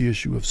deals with the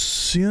issue of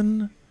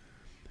sin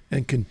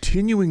and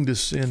continuing to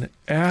sin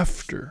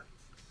after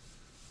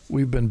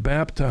we've been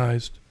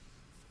baptized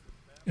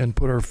and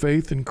put our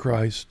faith in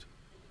Christ.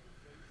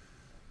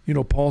 You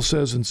know, Paul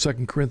says in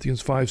 2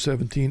 Corinthians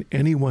 5:17,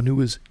 anyone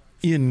who is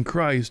in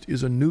Christ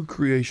is a new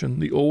creation.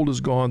 The old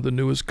is gone, the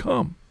new has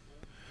come.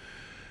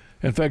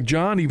 In fact,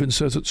 John even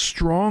says it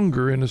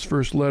stronger in his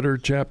first letter,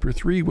 chapter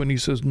 3, when he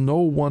says, no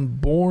one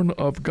born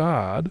of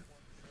God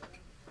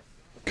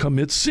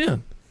commits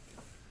sin.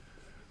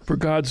 For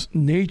God's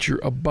nature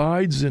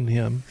abides in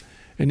him,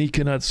 and he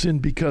cannot sin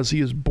because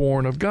he is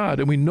born of God.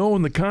 And we know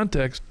in the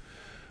context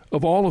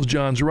of all of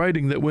John's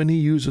writing that when he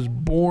uses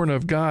born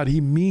of God,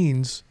 he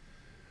means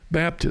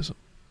baptism.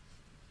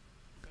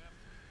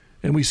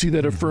 And we see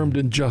that affirmed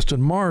in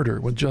Justin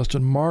Martyr. When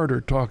Justin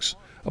Martyr talks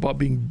about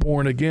being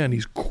born again,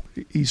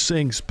 he's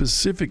saying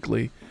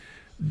specifically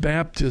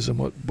baptism,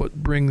 what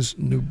brings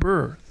new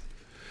birth.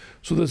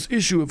 So this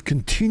issue of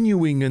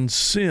continuing in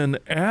sin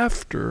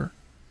after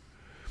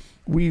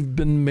we've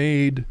been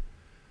made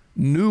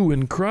new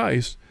in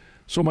Christ.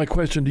 So my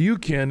question to you,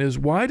 Ken, is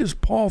why does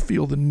Paul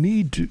feel the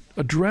need to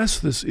address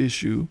this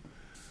issue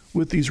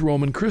with these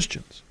Roman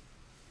Christians?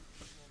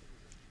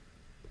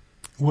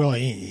 Well,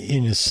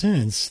 in a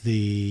sense,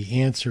 the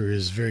answer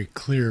is very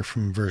clear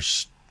from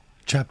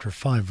chapter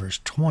 5, verse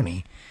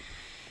 20.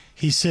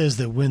 He says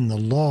that when the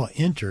law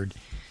entered,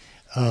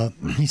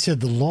 he said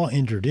the law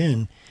entered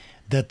in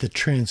that the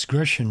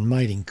transgression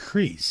might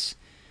increase.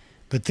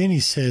 But then he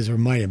says, or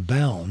might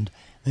abound.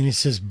 Then he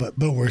says, but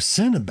where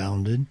sin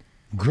abounded,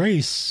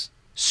 grace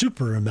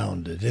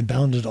superabounded,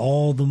 abounded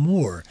all the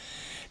more.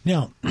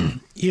 Now,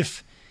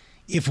 if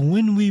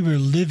when we were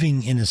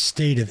living in a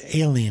state of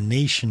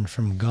alienation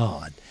from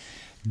God,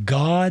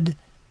 God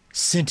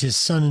sent his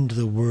Son into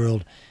the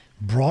world,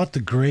 brought the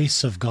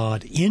grace of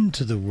God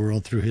into the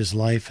world through his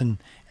life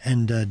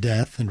and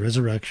death and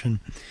resurrection.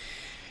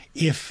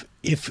 If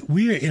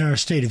we are in our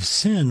state of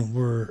sin,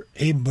 we're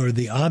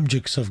the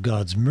objects of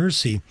God's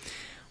mercy,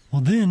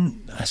 well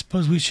then I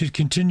suppose we should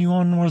continue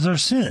on with our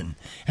sin.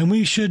 And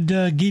we should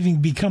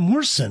even become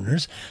more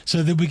sinners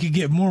so that we could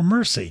get more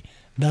mercy.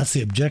 That's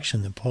the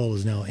objection that Paul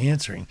is now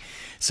answering.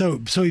 So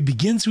he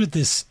begins with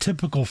this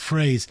typical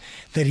phrase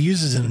that he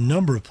uses in a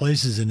number of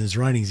places in his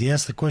writings. He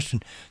asks the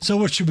question, so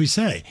what should we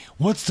say?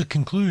 What's the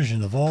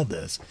conclusion of all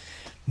this?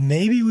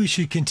 Maybe we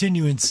should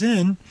continue in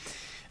sin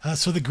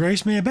so that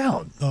grace may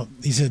abound. Well,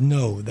 he said,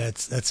 no,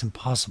 that's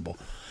impossible.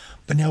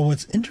 But now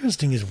what's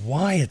interesting is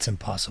why it's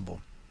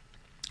impossible.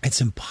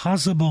 It's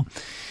impossible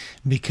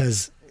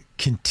because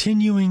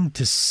continuing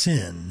to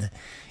sin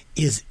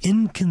is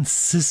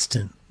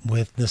inconsistent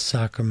with the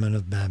sacrament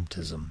of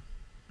baptism.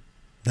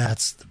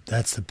 That's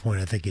the point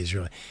I think he's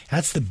really.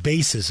 That's the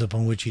basis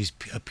upon which he's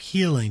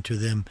appealing to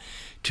them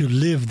to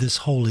live this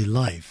holy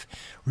life.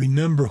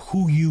 Remember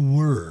who you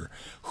were,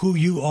 who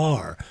you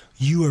are.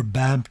 You are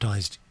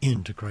baptized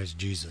into Christ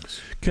Jesus.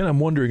 Ken, I'm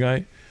wondering,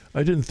 I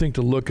didn't think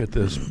to look at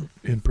this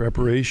in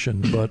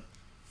preparation, but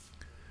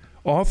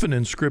often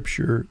in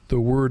Scripture, the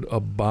word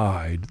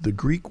abide, the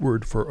Greek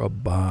word for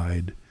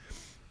abide,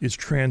 is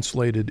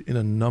translated in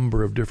a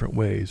number of different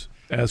ways,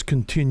 as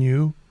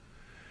continue,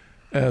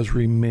 as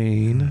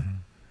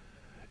remain.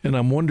 And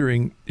I'm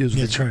wondering, is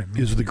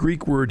the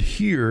Greek word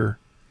here,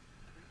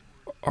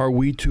 are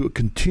we to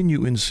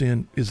continue in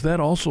sin, is that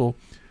also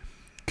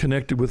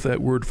connected with that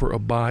word for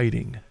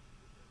abiding?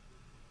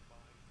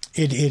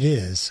 It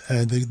is.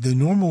 The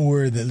normal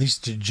word that at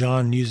least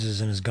John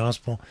uses in his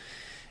gospel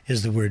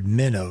is the word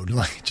minnow,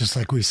 just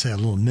like we say a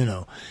little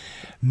minnow.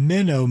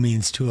 Minnow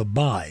means to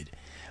abide.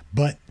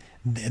 But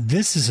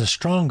this is a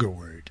stronger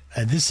word.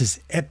 This is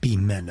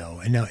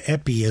epimeno. And now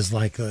epi is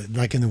like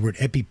in the word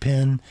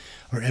epipen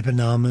or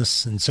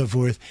epinomis and so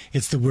forth.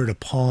 It's the word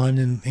upon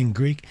in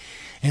Greek.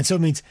 And so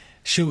it means,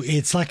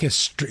 it's like it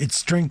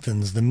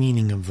strengthens the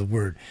meaning of the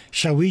word.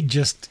 Shall we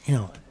just,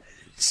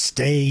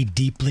 stay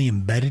deeply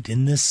embedded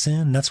in this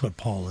sin? That's what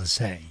Paul is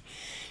saying.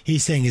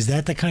 He's saying, is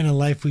that the kind of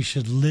life we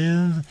should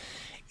live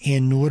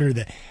in order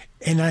that,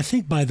 and I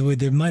think, by the way,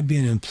 there might be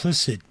an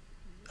implicit,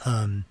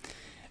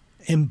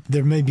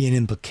 there may be an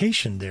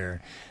implication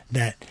there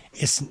that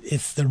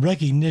it's the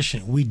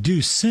recognition we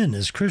do sin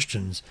as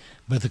Christians,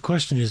 but the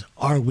question is,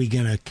 are we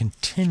going to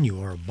continue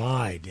or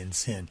abide in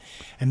sin?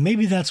 And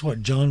maybe that's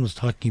what John was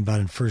talking about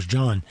in 1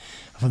 John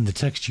from the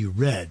text you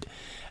read.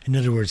 In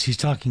other words, he's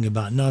talking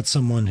about not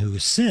someone who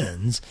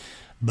sins,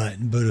 but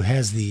who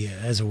has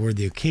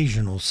the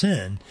occasional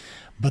sin,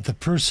 but the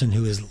person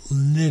who is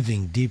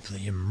living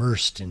deeply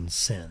immersed in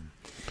sin.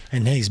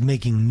 And he's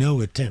making no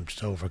attempt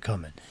to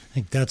overcome it. I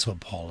think that's what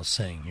Paul is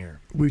saying here.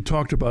 We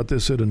talked about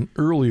this at an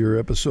earlier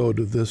episode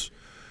of this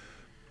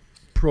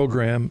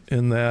program,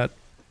 in that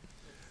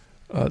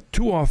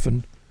too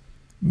often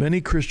many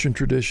Christian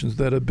traditions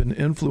that have been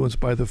influenced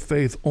by the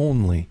faith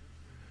only,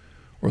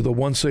 or the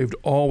once saved,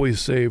 always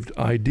saved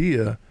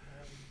idea,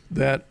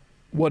 that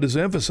what is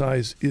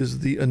emphasized is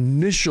the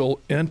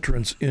initial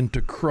entrance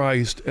into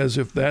Christ, as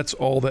if that's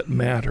all that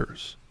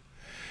matters.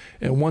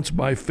 And once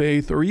by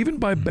faith, or even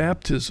by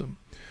baptism,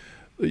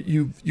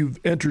 you've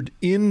entered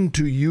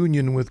into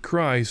union with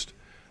Christ,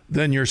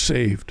 then you're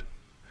saved.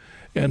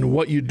 And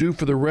what you do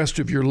for the rest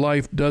of your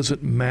life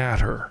doesn't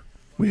matter.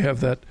 We have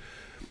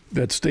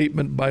that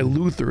statement by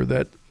Luther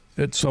that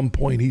at some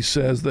point he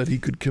says that he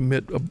could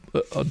commit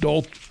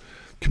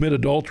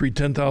adultery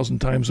 10,000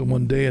 times in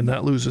one day and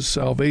not lose his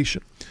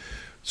salvation.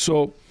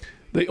 So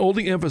they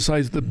only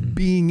emphasize the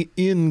being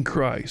in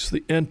Christ,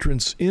 the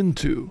entrance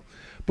into.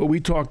 But we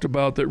talked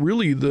about that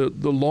really the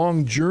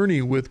long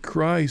journey with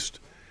Christ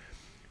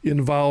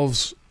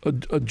involves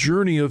a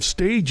journey of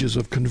stages,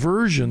 of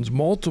conversions,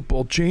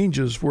 multiple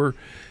changes, where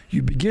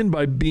you begin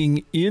by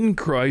being in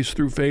Christ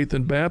through faith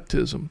and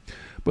baptism,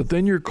 but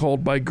then you're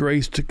called by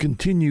grace to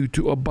continue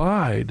to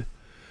abide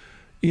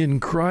in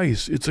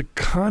Christ. It's a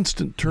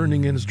constant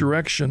turning in His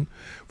direction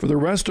for the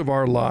rest of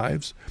our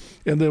lives.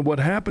 And then what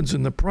happens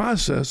in the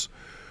process,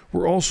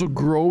 we're also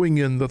growing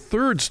in the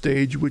third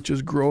stage, which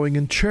is growing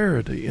in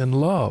charity, in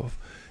love,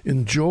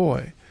 in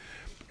joy.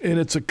 And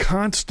it's a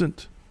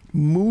constant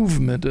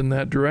movement in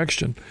that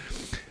direction.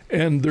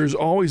 And there's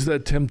always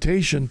that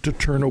temptation to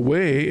turn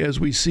away, as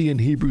we see in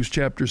Hebrews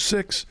chapter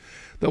 6,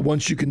 that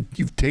once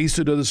you've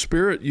tasted of the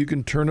Spirit, you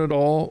can turn it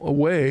all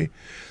away.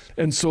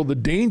 And so the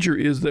danger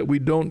is that we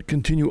don't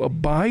continue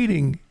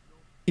abiding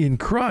in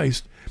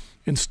Christ.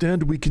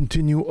 Instead, we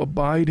continue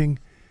abiding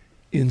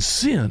in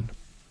sin.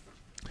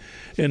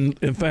 And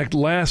in fact,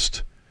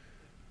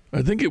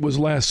 I think it was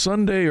last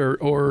Sunday,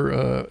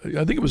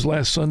 I think it was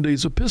last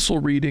Sunday's epistle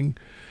reading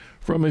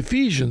from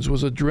Ephesians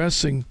was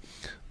addressing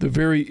the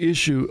very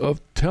issue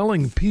of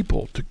telling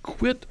people to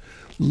quit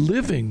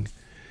living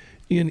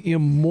in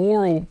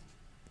immoral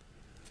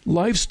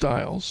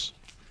lifestyles,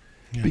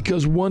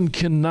 because one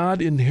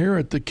cannot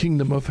inherit the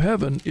kingdom of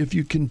heaven if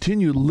you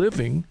continue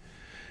living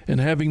and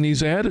having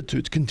these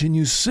attitudes,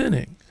 continue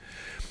sinning.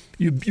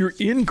 You're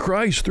in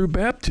Christ through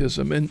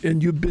baptism,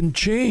 and you've been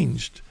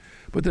changed,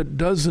 but that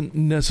doesn't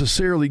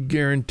necessarily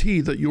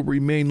guarantee that you'll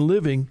remain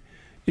living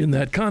in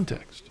that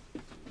context.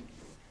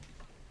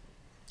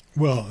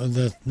 Well,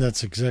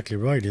 that's exactly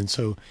right. And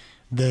so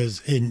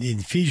there's in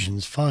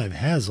Ephesians 5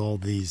 has all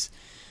these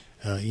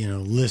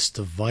list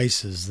of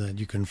vices that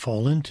you can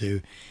fall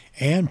into.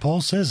 And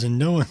Paul says in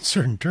no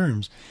uncertain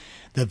terms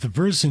that the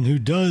person who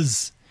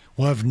does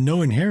will have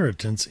no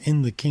inheritance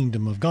in the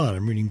kingdom of God.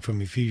 I'm reading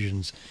from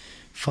Ephesians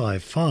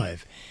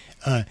 5:5.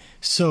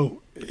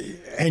 So,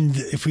 and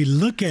if we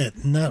look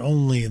at not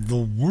only the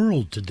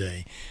world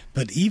today,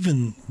 but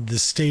even the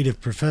state of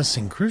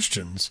professing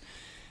Christians,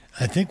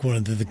 I think one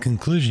of the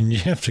conclusions you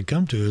have to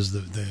come to is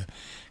the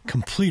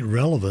complete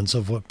relevance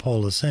of what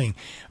Paul is saying.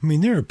 I mean,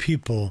 there are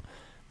people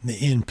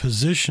in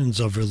positions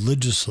of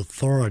religious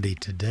authority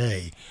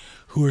today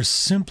who are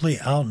simply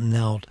out and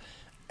out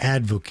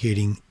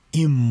advocating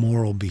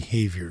immoral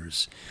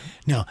behaviors.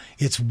 Now,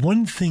 it's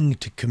one thing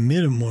to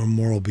commit a more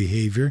immoral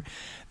behavior.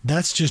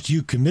 That's just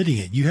you committing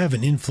it. You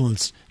haven't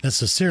influenced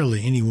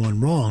necessarily anyone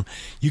wrong.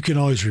 You can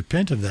always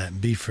repent of that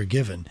and be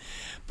forgiven.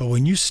 But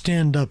when you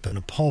stand up in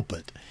a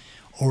pulpit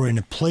or in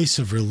a place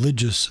of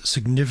religious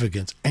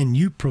significance and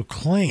you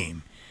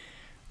proclaim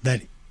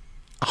that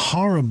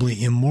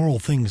horribly immoral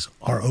things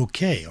are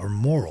okay or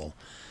moral,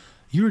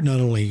 you're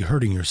not only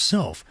hurting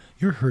yourself,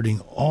 you're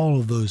hurting all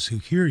of those who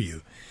hear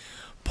you.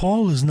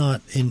 Paul is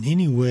not in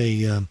any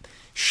way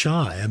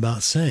shy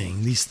about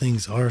saying these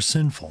things are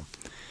sinful.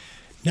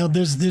 Now,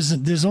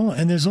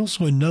 there's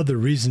also another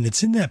reason.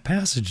 It's in that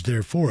passage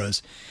there for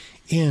us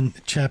in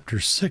chapter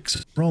 6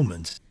 of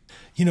Romans.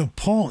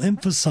 Paul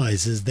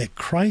emphasizes that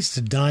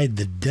Christ died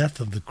the death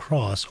of the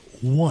cross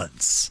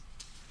once.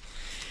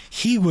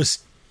 He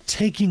was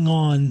taking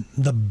on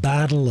the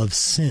battle of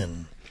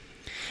sin,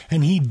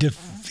 and he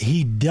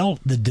dealt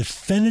the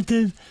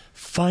definitive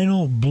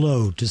final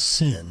blow to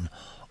sin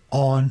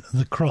on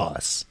the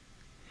cross.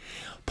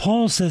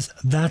 Paul says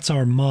that's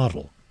our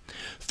model.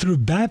 Through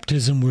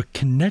baptism, we're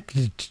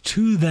connected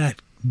to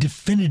that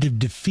definitive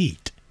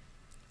defeat.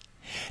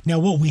 Now,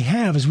 what we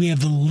have is we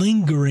have the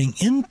lingering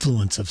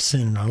influence of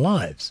sin in our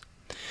lives.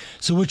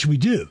 So what should we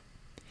do?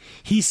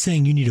 He's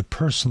saying you need a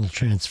personal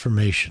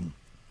transformation.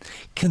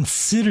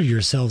 Consider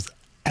yourselves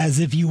as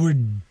if you were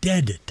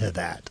dead to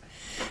that.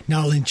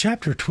 Now, in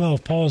chapter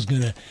 12, Paul's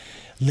going to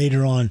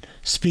later on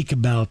speak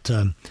about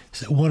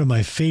one of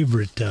my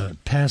favorite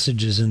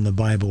passages in the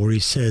Bible, where he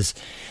says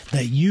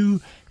that you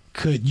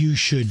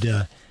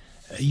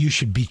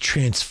should be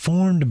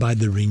transformed by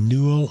the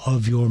renewal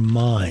of your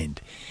mind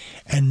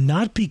and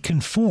not be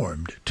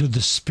conformed to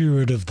the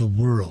spirit of the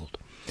world.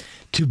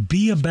 To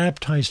be a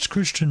baptized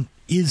Christian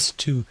is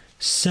to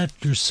set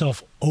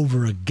yourself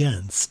over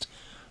against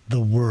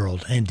the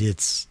world and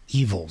its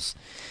evils.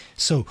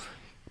 So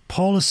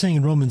Paul is saying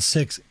in Romans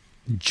 6,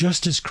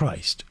 just as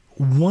Christ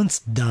once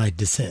died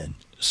to sin,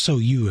 so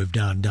you have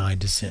now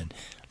died to sin.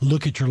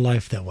 Look at your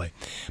life that way.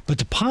 But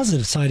the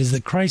positive side is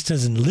that Christ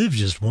doesn't live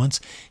just once,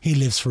 he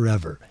lives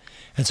forever.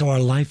 And so our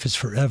life is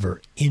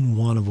forever in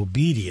one of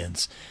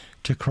obedience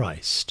to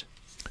Christ.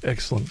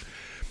 Excellent.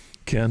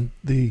 Ken,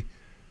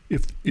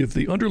 if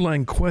the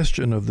underlying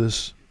question of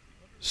this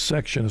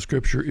section of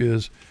Scripture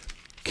is,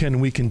 can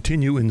we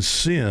continue in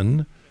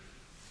sin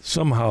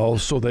somehow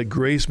so that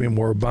grace may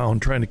more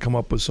abound, trying to come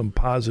up with some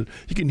positive,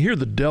 you can hear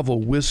the devil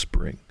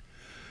whispering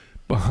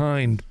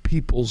behind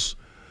people's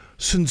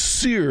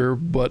sincere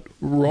but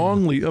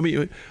wrongly,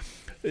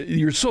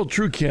 you're so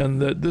true, Ken,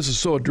 that this is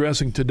so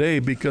addressing today,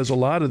 because a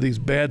lot of these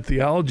bad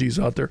theologies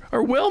out there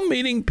are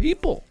well-meaning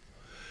people.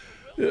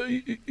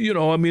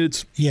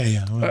 It's...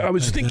 Yeah. I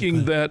was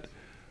thinking that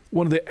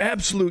one of the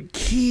absolute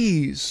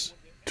keys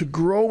to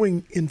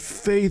growing in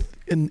faith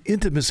and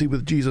intimacy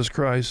with Jesus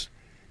Christ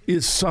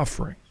is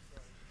suffering,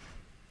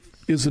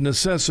 is the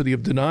necessity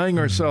of denying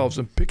ourselves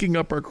and picking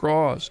up our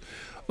cross,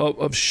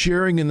 of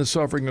sharing in the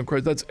suffering of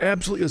Christ. That's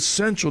absolutely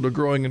essential to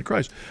growing in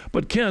Christ.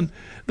 But Ken,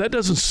 that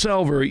doesn't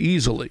sell very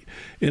easily.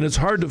 And it's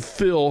hard to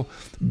fill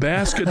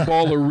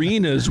basketball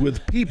arenas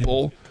with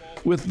people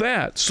with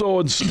that. So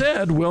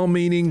instead,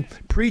 well-meaning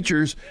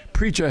preachers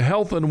preach a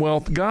health and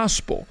wealth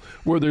gospel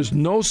where there's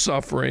no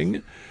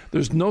suffering,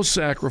 there's no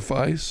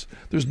sacrifice,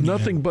 there's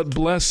nothing but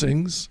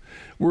blessings.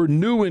 We're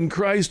new in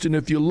Christ, and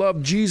if you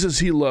love Jesus,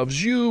 he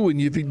loves you, and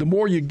the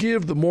more you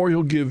give, the more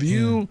he'll give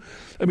you.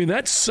 I mean,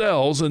 that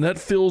sells and that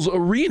fills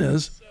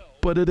arenas,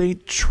 but it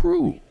ain't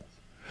true.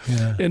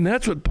 Yeah. And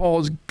that's what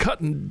Paul is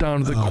cutting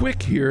down to the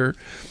quick here.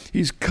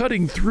 He's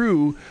cutting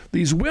through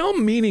these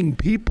well-meaning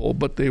people,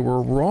 but they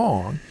were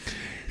wrong.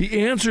 He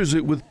answers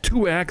it with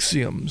two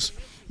axioms,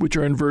 which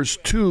are in verse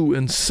 2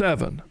 and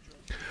 7.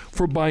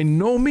 For by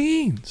no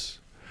means,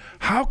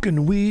 how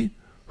can we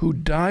who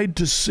died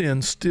to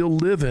sin still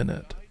live in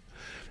it?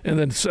 And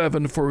then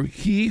 7, for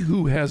he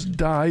who has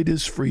died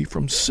is free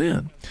from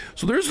sin.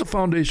 So there's the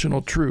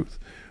foundational truth.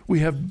 We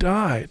have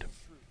died.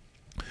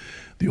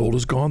 The old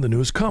is gone, the new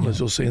has come, as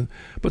you'll say.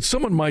 But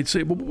someone might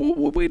say,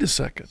 well, wait a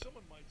second.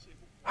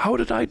 How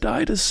did I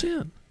die to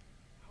sin?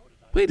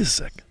 Wait a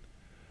second.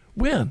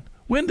 When?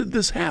 When did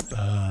this happen?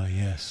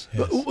 Yes.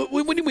 What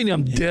do you mean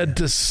I'm dead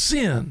to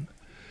sin?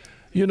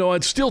 You know,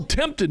 it still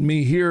tempted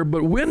me here,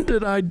 but when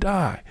did I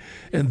die?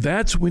 And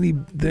that's when he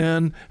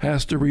then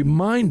has to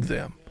remind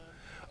them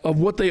of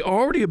what they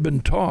already have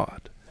been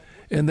taught.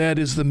 And that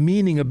is the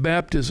meaning of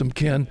baptism,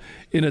 Ken,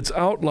 in its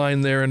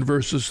outline there in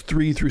verses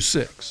 3 through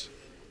 6.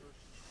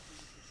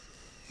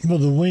 Well,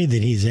 the way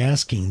that he's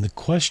asking the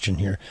question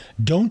here,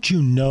 don't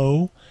you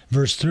know,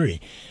 verse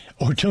 3,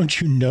 or don't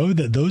you know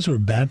that those who were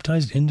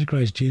baptized into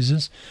Christ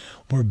Jesus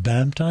were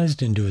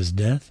baptized into his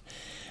death?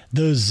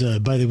 Those,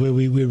 by the way,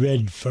 we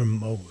read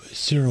from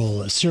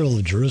Cyril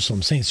of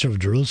Jerusalem, St. Cyril of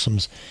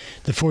Jerusalem's,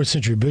 the 4th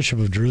century bishop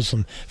of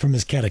Jerusalem, from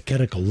his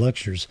catechetical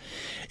lectures.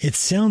 It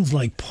sounds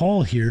like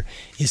Paul here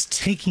is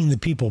taking the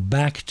people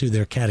back to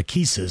their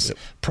catechesis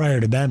prior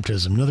to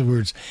baptism. In other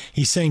words,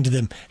 he's saying to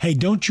them, hey,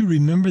 don't you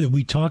remember that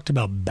we talked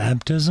about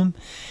baptism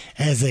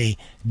as a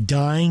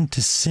dying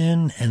to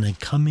sin and a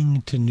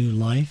coming to new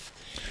life?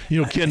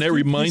 You know, Ken, that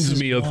reminds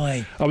me of,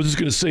 I was just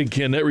going to say,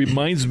 Ken, that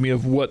reminds me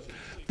of what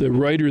the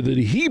writer of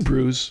the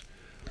Hebrews,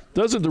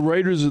 doesn't the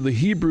writers of the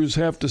Hebrews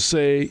have to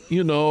say,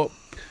 you know,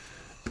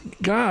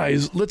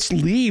 guys, let's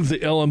leave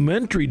the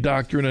elementary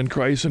doctrine in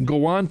Christ and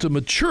go on to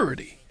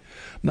maturity,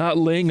 not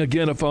laying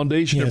again a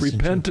foundation of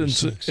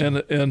repentance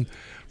and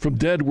from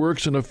dead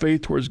works and of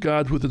faith towards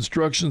God with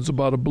instructions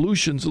about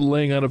ablutions, the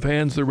laying on of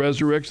hands, the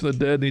resurrection of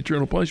the dead, and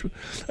eternal punishment.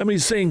 I mean,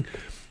 he's saying,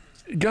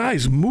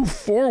 guys, move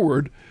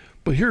forward.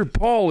 But here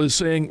Paul is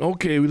saying,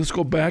 okay, let's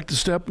go back to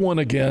step 1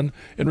 again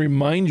and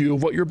remind you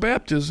of what your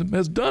baptism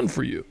has done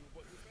for you.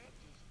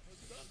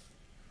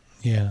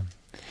 Yeah.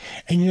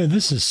 And, you know,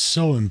 this is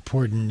so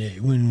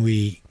important when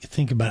we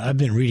think about, I've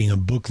been reading a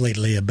book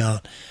lately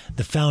about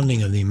the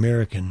founding of the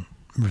American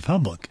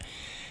Republic.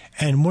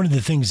 And one of the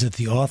things that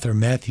the author,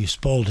 Matthew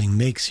Spaulding,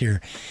 makes here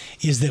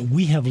is that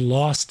we have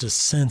lost a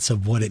sense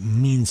of what it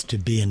means to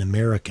be an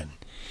American.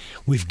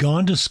 We've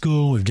gone to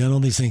school, we've done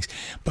all these things,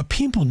 but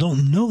people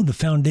don't know the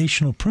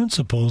foundational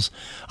principles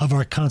of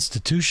our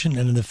Constitution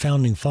and of the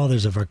founding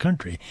fathers of our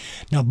country.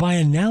 Now, by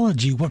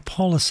analogy, what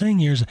Paul is saying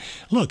here is,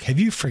 look, have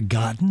you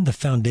forgotten the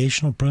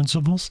foundational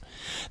principles?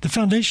 The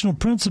foundational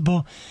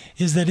principle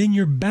is that in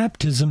your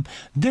baptism,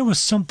 there was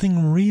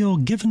something real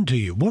given to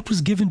you. What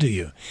was given to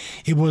you?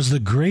 It was the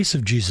grace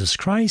of Jesus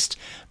Christ,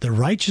 the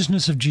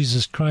righteousness of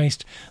Jesus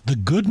Christ, the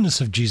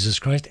goodness of Jesus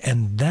Christ,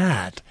 and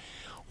that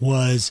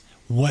was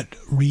what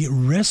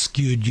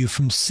rescued you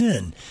from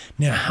sin.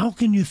 Now, how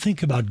can you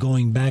think about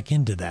going back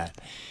into that?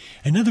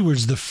 In other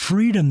words, the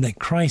freedom that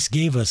Christ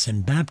gave us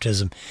in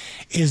baptism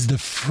is the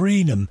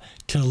freedom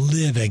to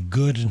live a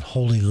good and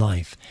holy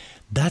life.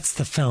 That's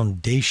the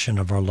foundation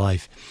of our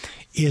life,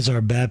 is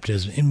our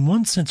baptism. In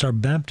one sense, our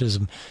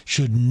baptism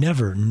should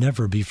never,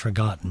 never be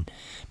forgotten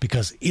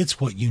because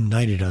it's what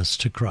united us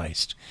to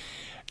Christ.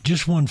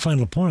 Just one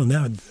final point on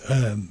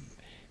that.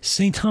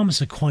 St. Thomas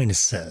Aquinas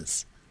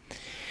says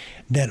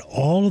that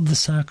all of the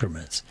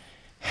sacraments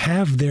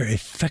have their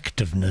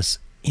effectiveness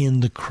in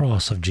the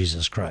cross of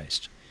Jesus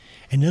Christ.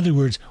 In other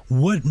words,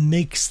 what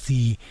makes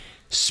the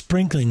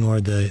sprinkling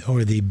or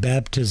the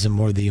baptism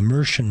or the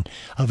immersion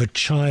of a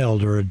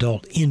child or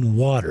adult in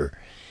water?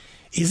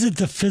 Is it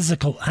the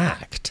physical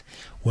act?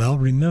 Well,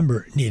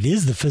 remember, it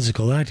is the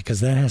physical act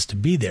because that has to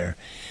be there,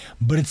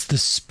 but it's the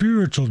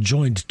spiritual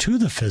joined to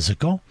the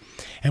physical,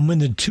 and when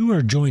the two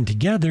are joined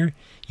together,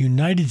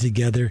 united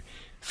together,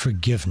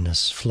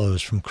 forgiveness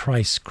flows from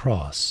Christ's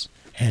cross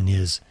and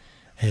his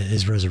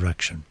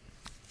resurrection.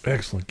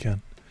 Excellent,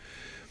 Ken.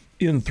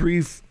 In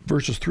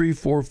verses 3,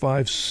 4,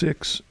 5,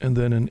 6, and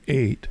then in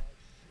 8,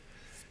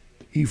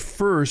 he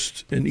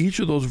first, in each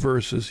of those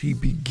verses, he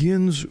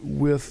begins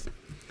with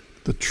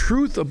the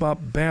truth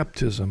about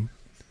baptism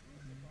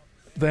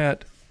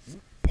that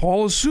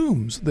Paul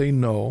assumes they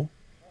know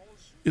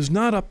is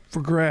not up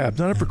for grabs,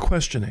 not up for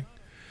questioning.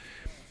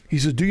 He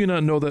says, do you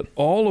not know that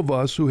all of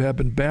us who have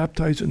been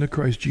baptized into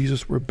Christ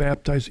Jesus were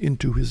baptized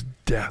into his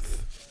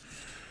death?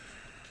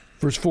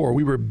 Verse 4,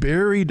 we were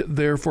buried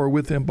therefore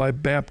with him by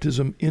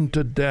baptism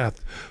into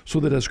death, so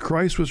that as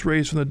Christ was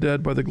raised from the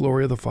dead by the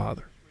glory of the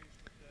Father.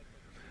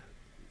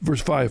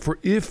 Verse 5, for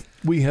if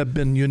we have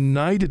been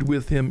united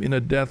with him in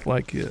a death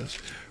like his.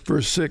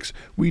 Verse 6,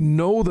 we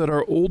know that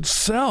our old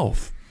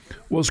self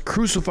was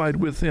crucified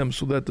with him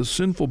so that the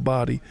sinful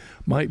body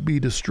might be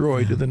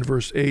destroyed. And then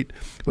verse 8,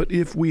 but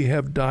if we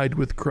have died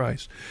with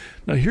Christ.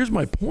 Now here's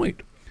my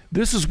point.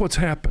 This is what's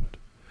happened.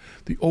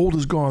 The old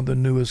is gone, the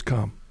new has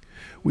come.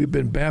 We've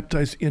been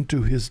baptized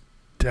into his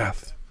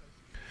death.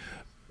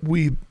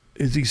 We,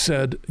 as he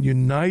said,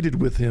 united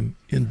with him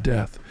in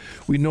death.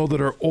 We know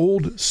that our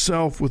old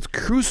self was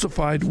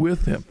crucified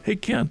with him. Hey,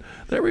 Ken,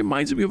 that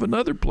reminds me of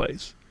another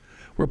place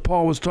where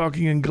Paul was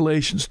talking in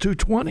Galatians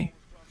 2:20,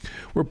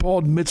 where Paul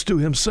admits to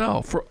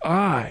himself, for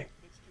I,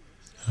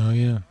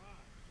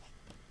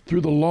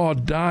 through the law,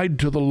 died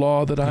to the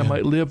law that I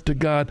might live to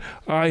God.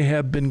 I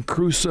have been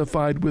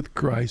crucified with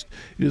Christ.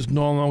 It is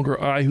no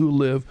longer I who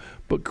live,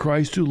 but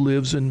Christ who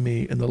lives in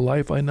me. And the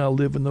life I now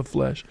live in the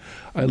flesh,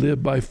 I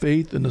live by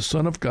faith in the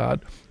Son of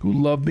God who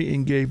loved me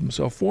and gave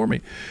himself for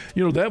me.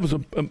 You know, that was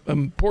an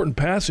important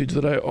passage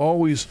that I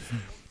always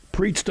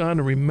preached on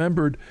and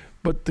remembered.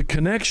 But the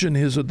connection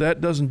is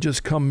that doesn't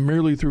just come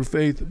merely through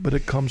faith, but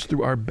it comes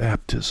through our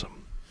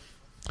baptism.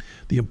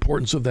 The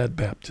importance of that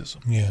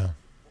baptism. Yeah.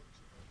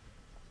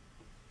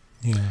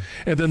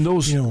 And then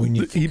those,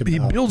 he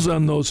builds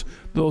on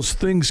those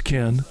things,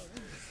 Ken,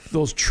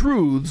 those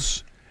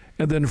truths,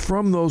 and then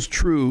from those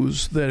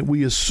truths that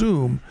we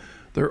assume,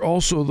 there are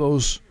also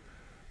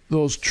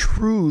those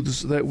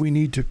truths that we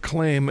need to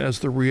claim as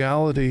the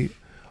reality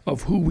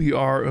of who we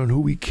are and who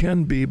we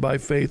can be by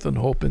faith and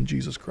hope in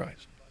Jesus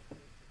Christ.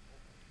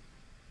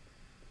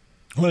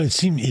 Well, it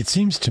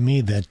seems to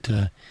me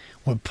that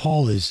what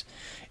Paul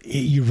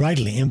you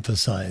rightly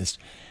emphasized,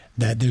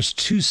 that there's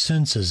two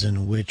senses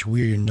in which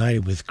we're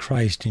united with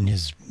Christ in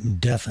his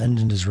death and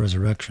in his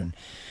resurrection.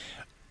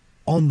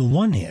 On the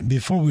one hand,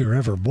 before we were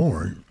ever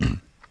born,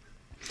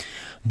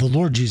 the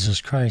Lord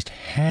Jesus Christ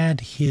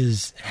had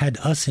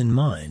us in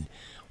mind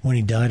when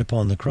he died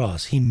upon the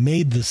cross. He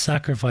made the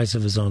sacrifice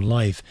of his own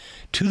life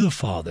to the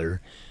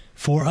Father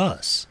for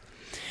us.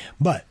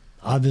 But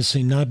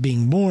obviously not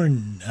being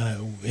born,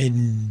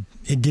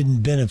 it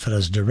didn't benefit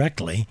us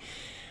directly.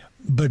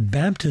 But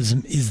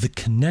baptism is the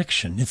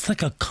connection. It's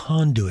like a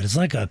conduit. It's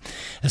like a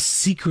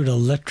secret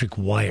electric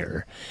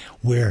wire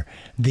where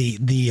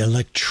the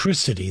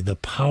electricity, the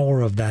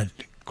power of that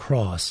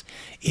cross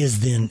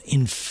is then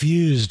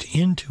infused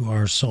into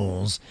our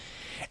souls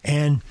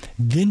and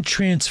then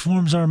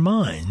transforms our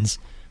minds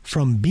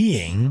from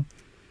being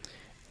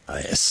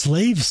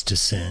slaves to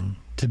sin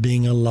to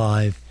being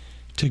alive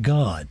to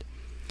God.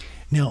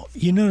 Now,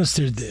 you notice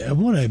I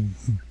want to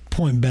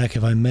point back,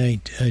 if I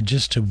may,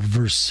 just to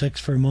verse 6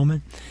 for a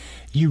moment.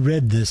 You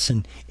read this,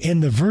 and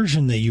in the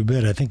version that you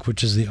read, I think,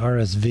 which is the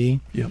RSV,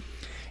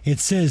 it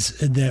says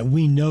that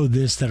we know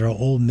this, that our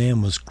old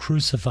man was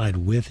crucified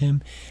with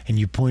him, and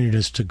you pointed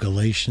us to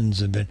Galatians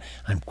about,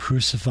 I'm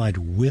crucified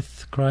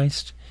with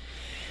Christ.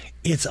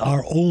 It's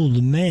our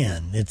old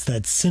man. It's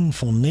that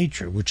sinful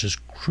nature which is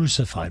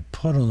crucified,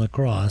 put on the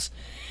cross.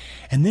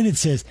 And then it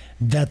says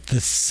that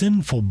the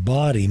sinful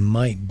body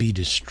might be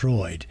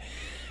destroyed.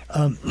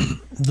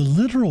 The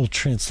literal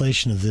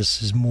translation of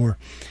this is more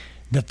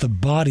that the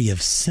body of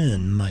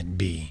sin might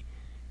be.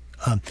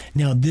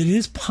 Now, that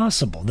is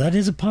possible. That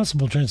is a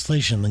possible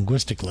translation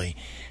linguistically,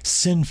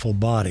 sinful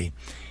body.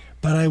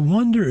 But I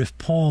wonder if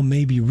Paul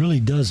maybe really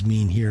does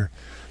mean here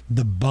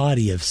the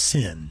body of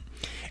sin.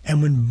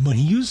 And when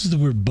he uses the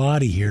word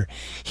body here,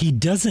 he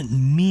doesn't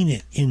mean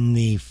it in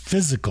the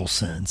physical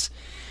sense.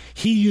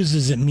 He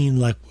uses it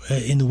like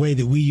in the way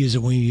that we use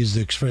it when we use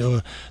the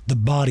expression, the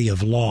body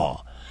of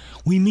law.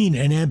 We mean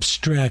an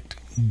abstract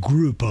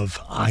group of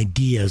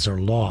ideas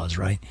or laws,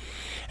 right?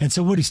 And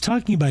so what he's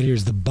talking about here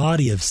is the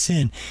body of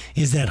sin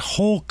is that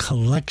whole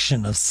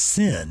collection of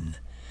sin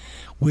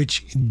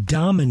which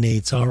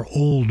dominates our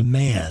old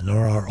man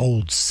or our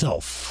old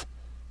self,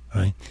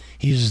 right?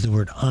 He uses the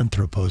word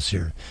anthropos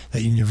here.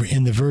 That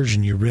in the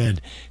version you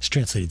read, it's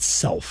translated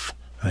self,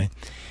 right?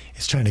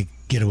 It's trying to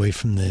get away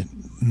from the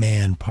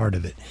man part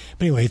of it.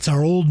 But anyway, it's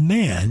our old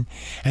man,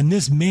 and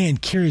this man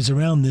carries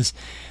around this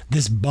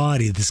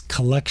body, this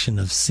collection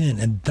of sin,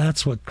 and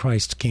that's what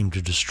Christ came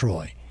to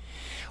destroy.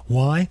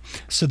 Why?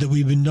 So that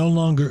we would no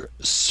longer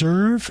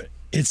serve,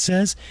 it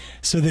says,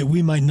 so that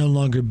we might no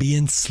longer be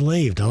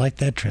enslaved. I like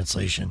that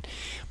translation.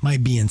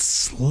 Might be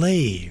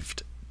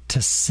enslaved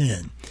to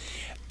sin.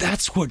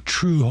 That's what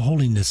true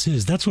holiness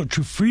is. That's what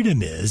true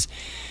freedom is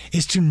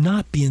to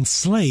not be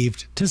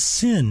enslaved to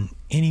sin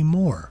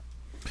anymore.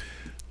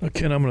 Now,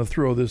 Ken, I'm going to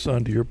throw this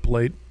onto your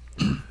plate,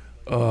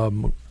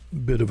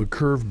 bit of a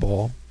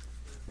curveball.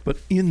 But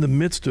in the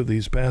midst of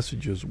these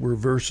passages were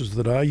verses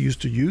that I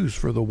used to use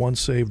for the once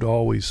saved,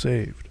 always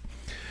saved.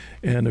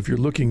 And if you're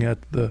looking at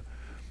the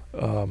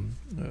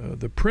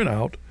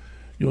printout,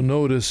 you'll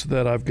notice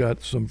that I've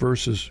got some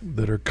verses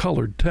that are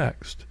colored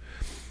text.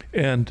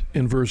 And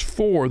in verse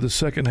 4, the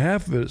second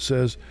half of it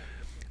says,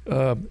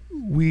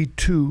 we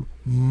too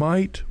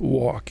might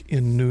walk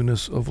in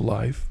newness of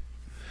life.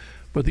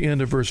 But the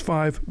end of verse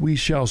 5, we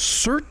shall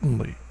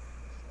certainly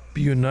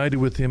be united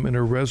with him in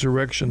a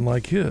resurrection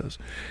like his.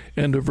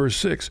 End of verse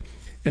 6,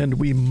 and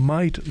we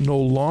might no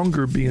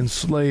longer be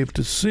enslaved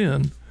to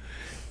sin.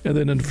 And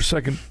then in the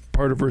second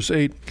part of verse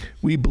 8,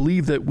 we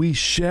believe that we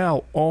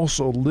shall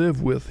also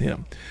live with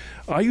him.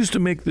 I used to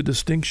make the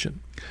distinction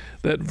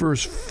that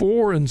verse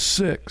 4 and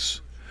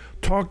 6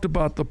 talked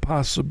about the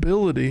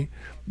possibility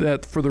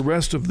that for the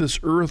rest of this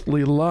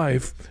earthly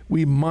life,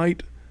 we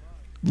might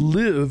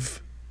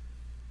live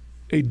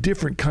a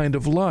different kind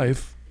of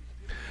life.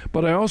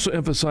 But I also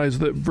emphasized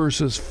that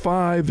verses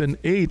 5 and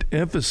 8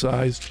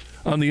 emphasized,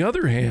 on the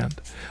other hand,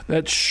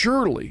 that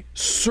surely,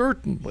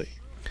 certainly,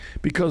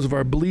 because of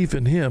our belief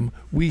in him,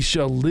 we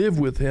shall live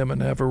with him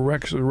and have a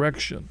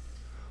resurrection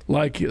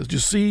like his. Do you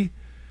see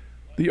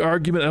the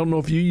argument? I don't know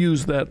if you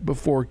used that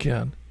before,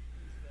 Ken.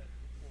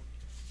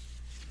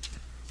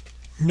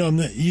 No,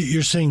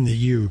 you're saying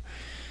that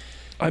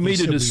I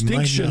made a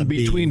distinction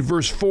between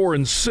verse 4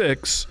 and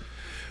 6,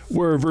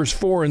 where verse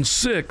 4 and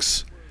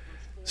 6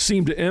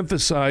 seem to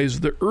emphasize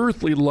the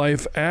earthly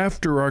life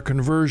after our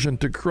conversion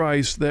to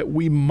Christ, that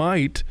we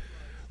might,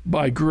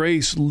 by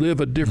grace, live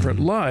a different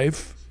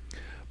life.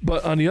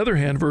 But on the other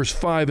hand, verse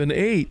 5 and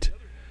 8,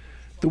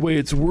 the way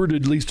it's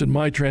worded, at least in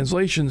my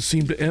translation,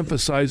 seem to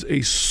emphasize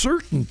a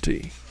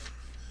certainty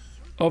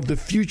of the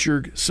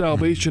future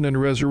salvation and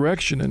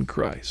resurrection in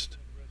Christ.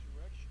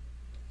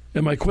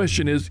 And my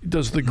question is,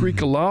 does the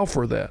Greek allow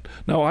for that?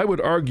 Now, I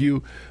would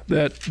argue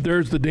that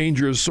there's the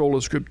danger of sola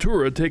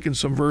scriptura, taking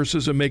some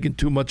verses and making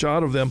too much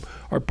out of them,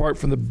 apart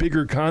from the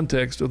bigger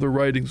context of the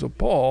writings of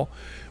Paul,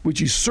 which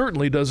he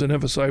certainly doesn't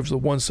emphasize the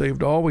once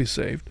saved, always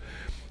saved,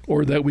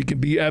 or that we can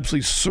be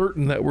absolutely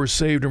certain that we're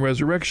saved in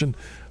resurrection.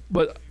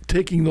 But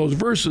taking those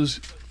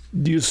verses,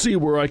 do you see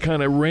where I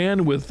kind of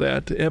ran with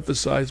that to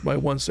emphasize my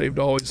once saved,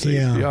 always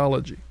saved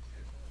theology?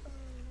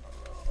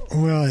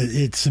 Well,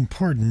 it's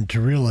important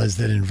to realize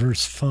that in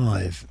verse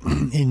 5,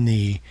 in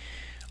the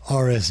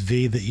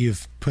RSV that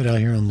you've put out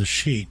here on the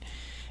sheet,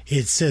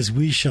 it says,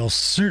 we shall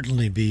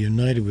certainly be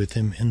united with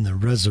him in the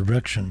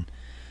resurrection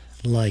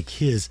like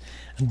his.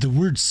 And the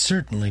word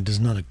certainly does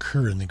not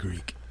occur in the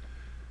Greek.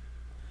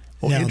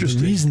 Oh, now, interesting.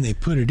 The reason they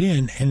put it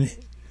in, and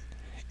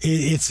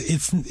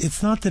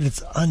it's not that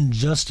it's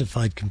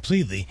unjustified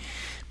completely,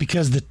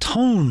 because the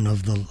tone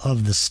of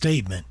the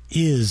statement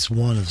is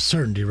one of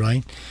certainty,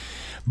 right?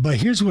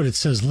 But here's what it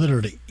says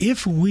literally: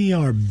 if we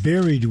are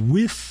buried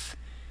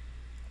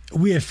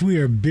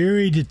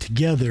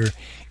together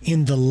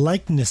in the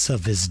likeness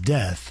of his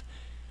death,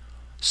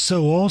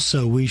 so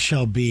also we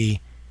shall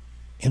be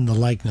in the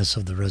likeness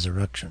of the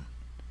resurrection.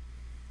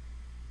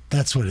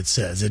 That's what it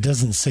says. It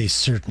doesn't say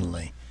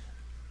certainly.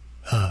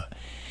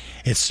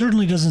 It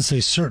certainly doesn't say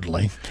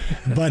certainly,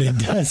 but it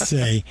does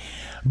say,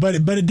 but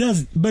it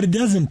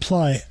does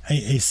imply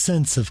a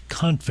sense of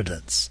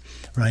confidence,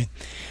 right?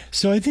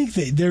 So I think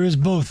that there is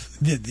both,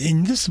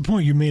 and this is the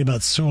point you made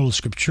about sola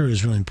scriptura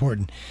is really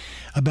important.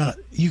 About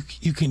you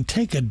can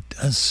take a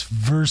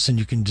verse and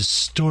you can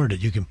distort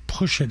it, you can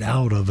push it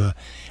out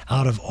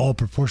of all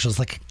proportions,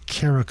 like a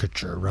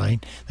caricature,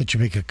 right? That you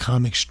make a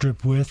comic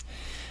strip with.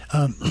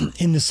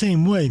 In the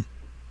same way,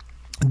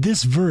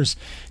 this verse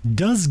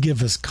does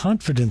give us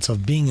confidence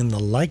of being in the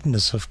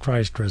likeness of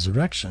Christ's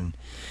resurrection,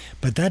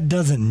 but that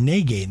doesn't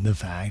negate the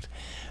fact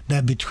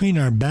that between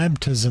our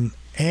baptism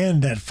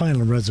and that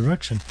final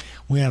resurrection,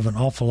 we have an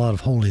awful lot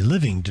of holy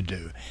living to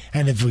do.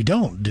 And if we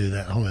don't do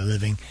that holy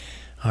living,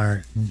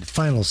 our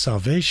final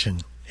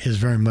salvation is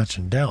very much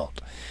in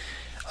doubt.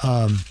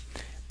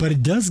 But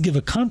it does give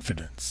a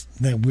confidence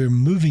that we're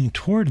moving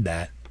toward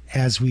that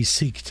as we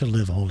seek to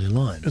live holy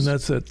lives. And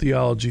that's that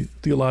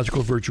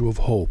theological virtue of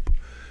hope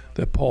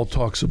that Paul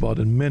talks about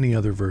in many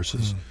other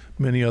verses,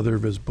 many other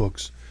of his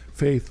books.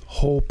 Faith,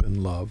 hope,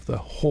 and love, the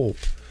hope.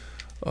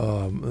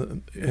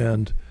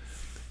 And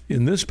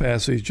in this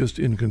passage, just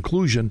in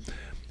conclusion,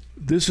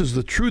 this is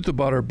the truth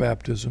about our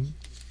baptism,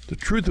 the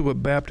truth of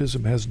what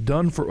baptism has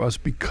done for us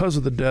because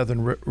of the death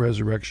and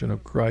resurrection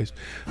of Christ.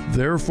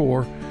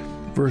 Therefore,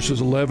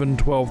 verses 11,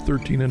 12,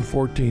 13, and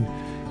 14,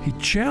 he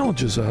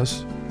challenges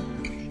us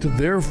to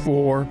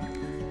therefore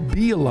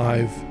be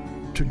alive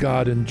to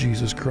God in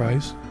Jesus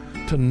Christ,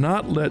 to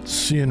not let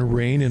sin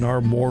reign in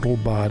our mortal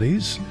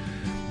bodies,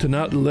 to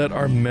not let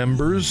our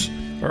members,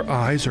 our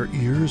eyes, our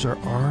ears, our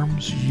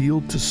arms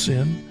yield to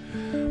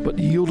sin, but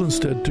yield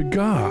instead to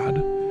God,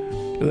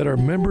 that our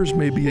members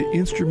may be an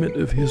instrument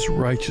of his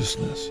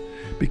righteousness,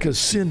 because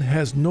sin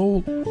has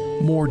no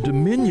more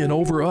dominion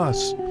over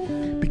us,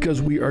 because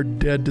we are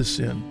dead to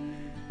sin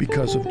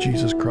because of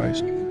Jesus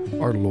Christ,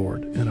 our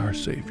Lord and our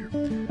Savior.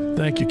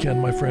 Thank you, Ken,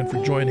 my friend,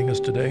 for joining us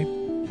today.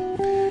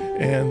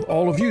 And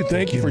all of you,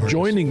 thank you for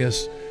joining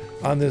us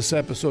on this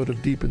episode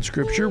of Deep in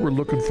Scripture. We're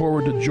looking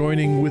forward to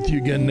joining with you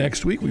again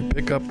next week. We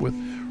pick up with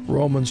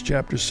Romans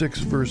chapter 6,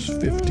 verse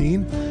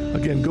 15.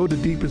 Again, go to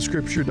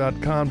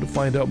deepinscripture.com to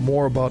find out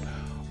more about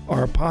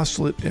our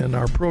apostolate and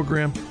our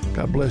program.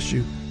 God bless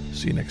you.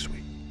 See you next week.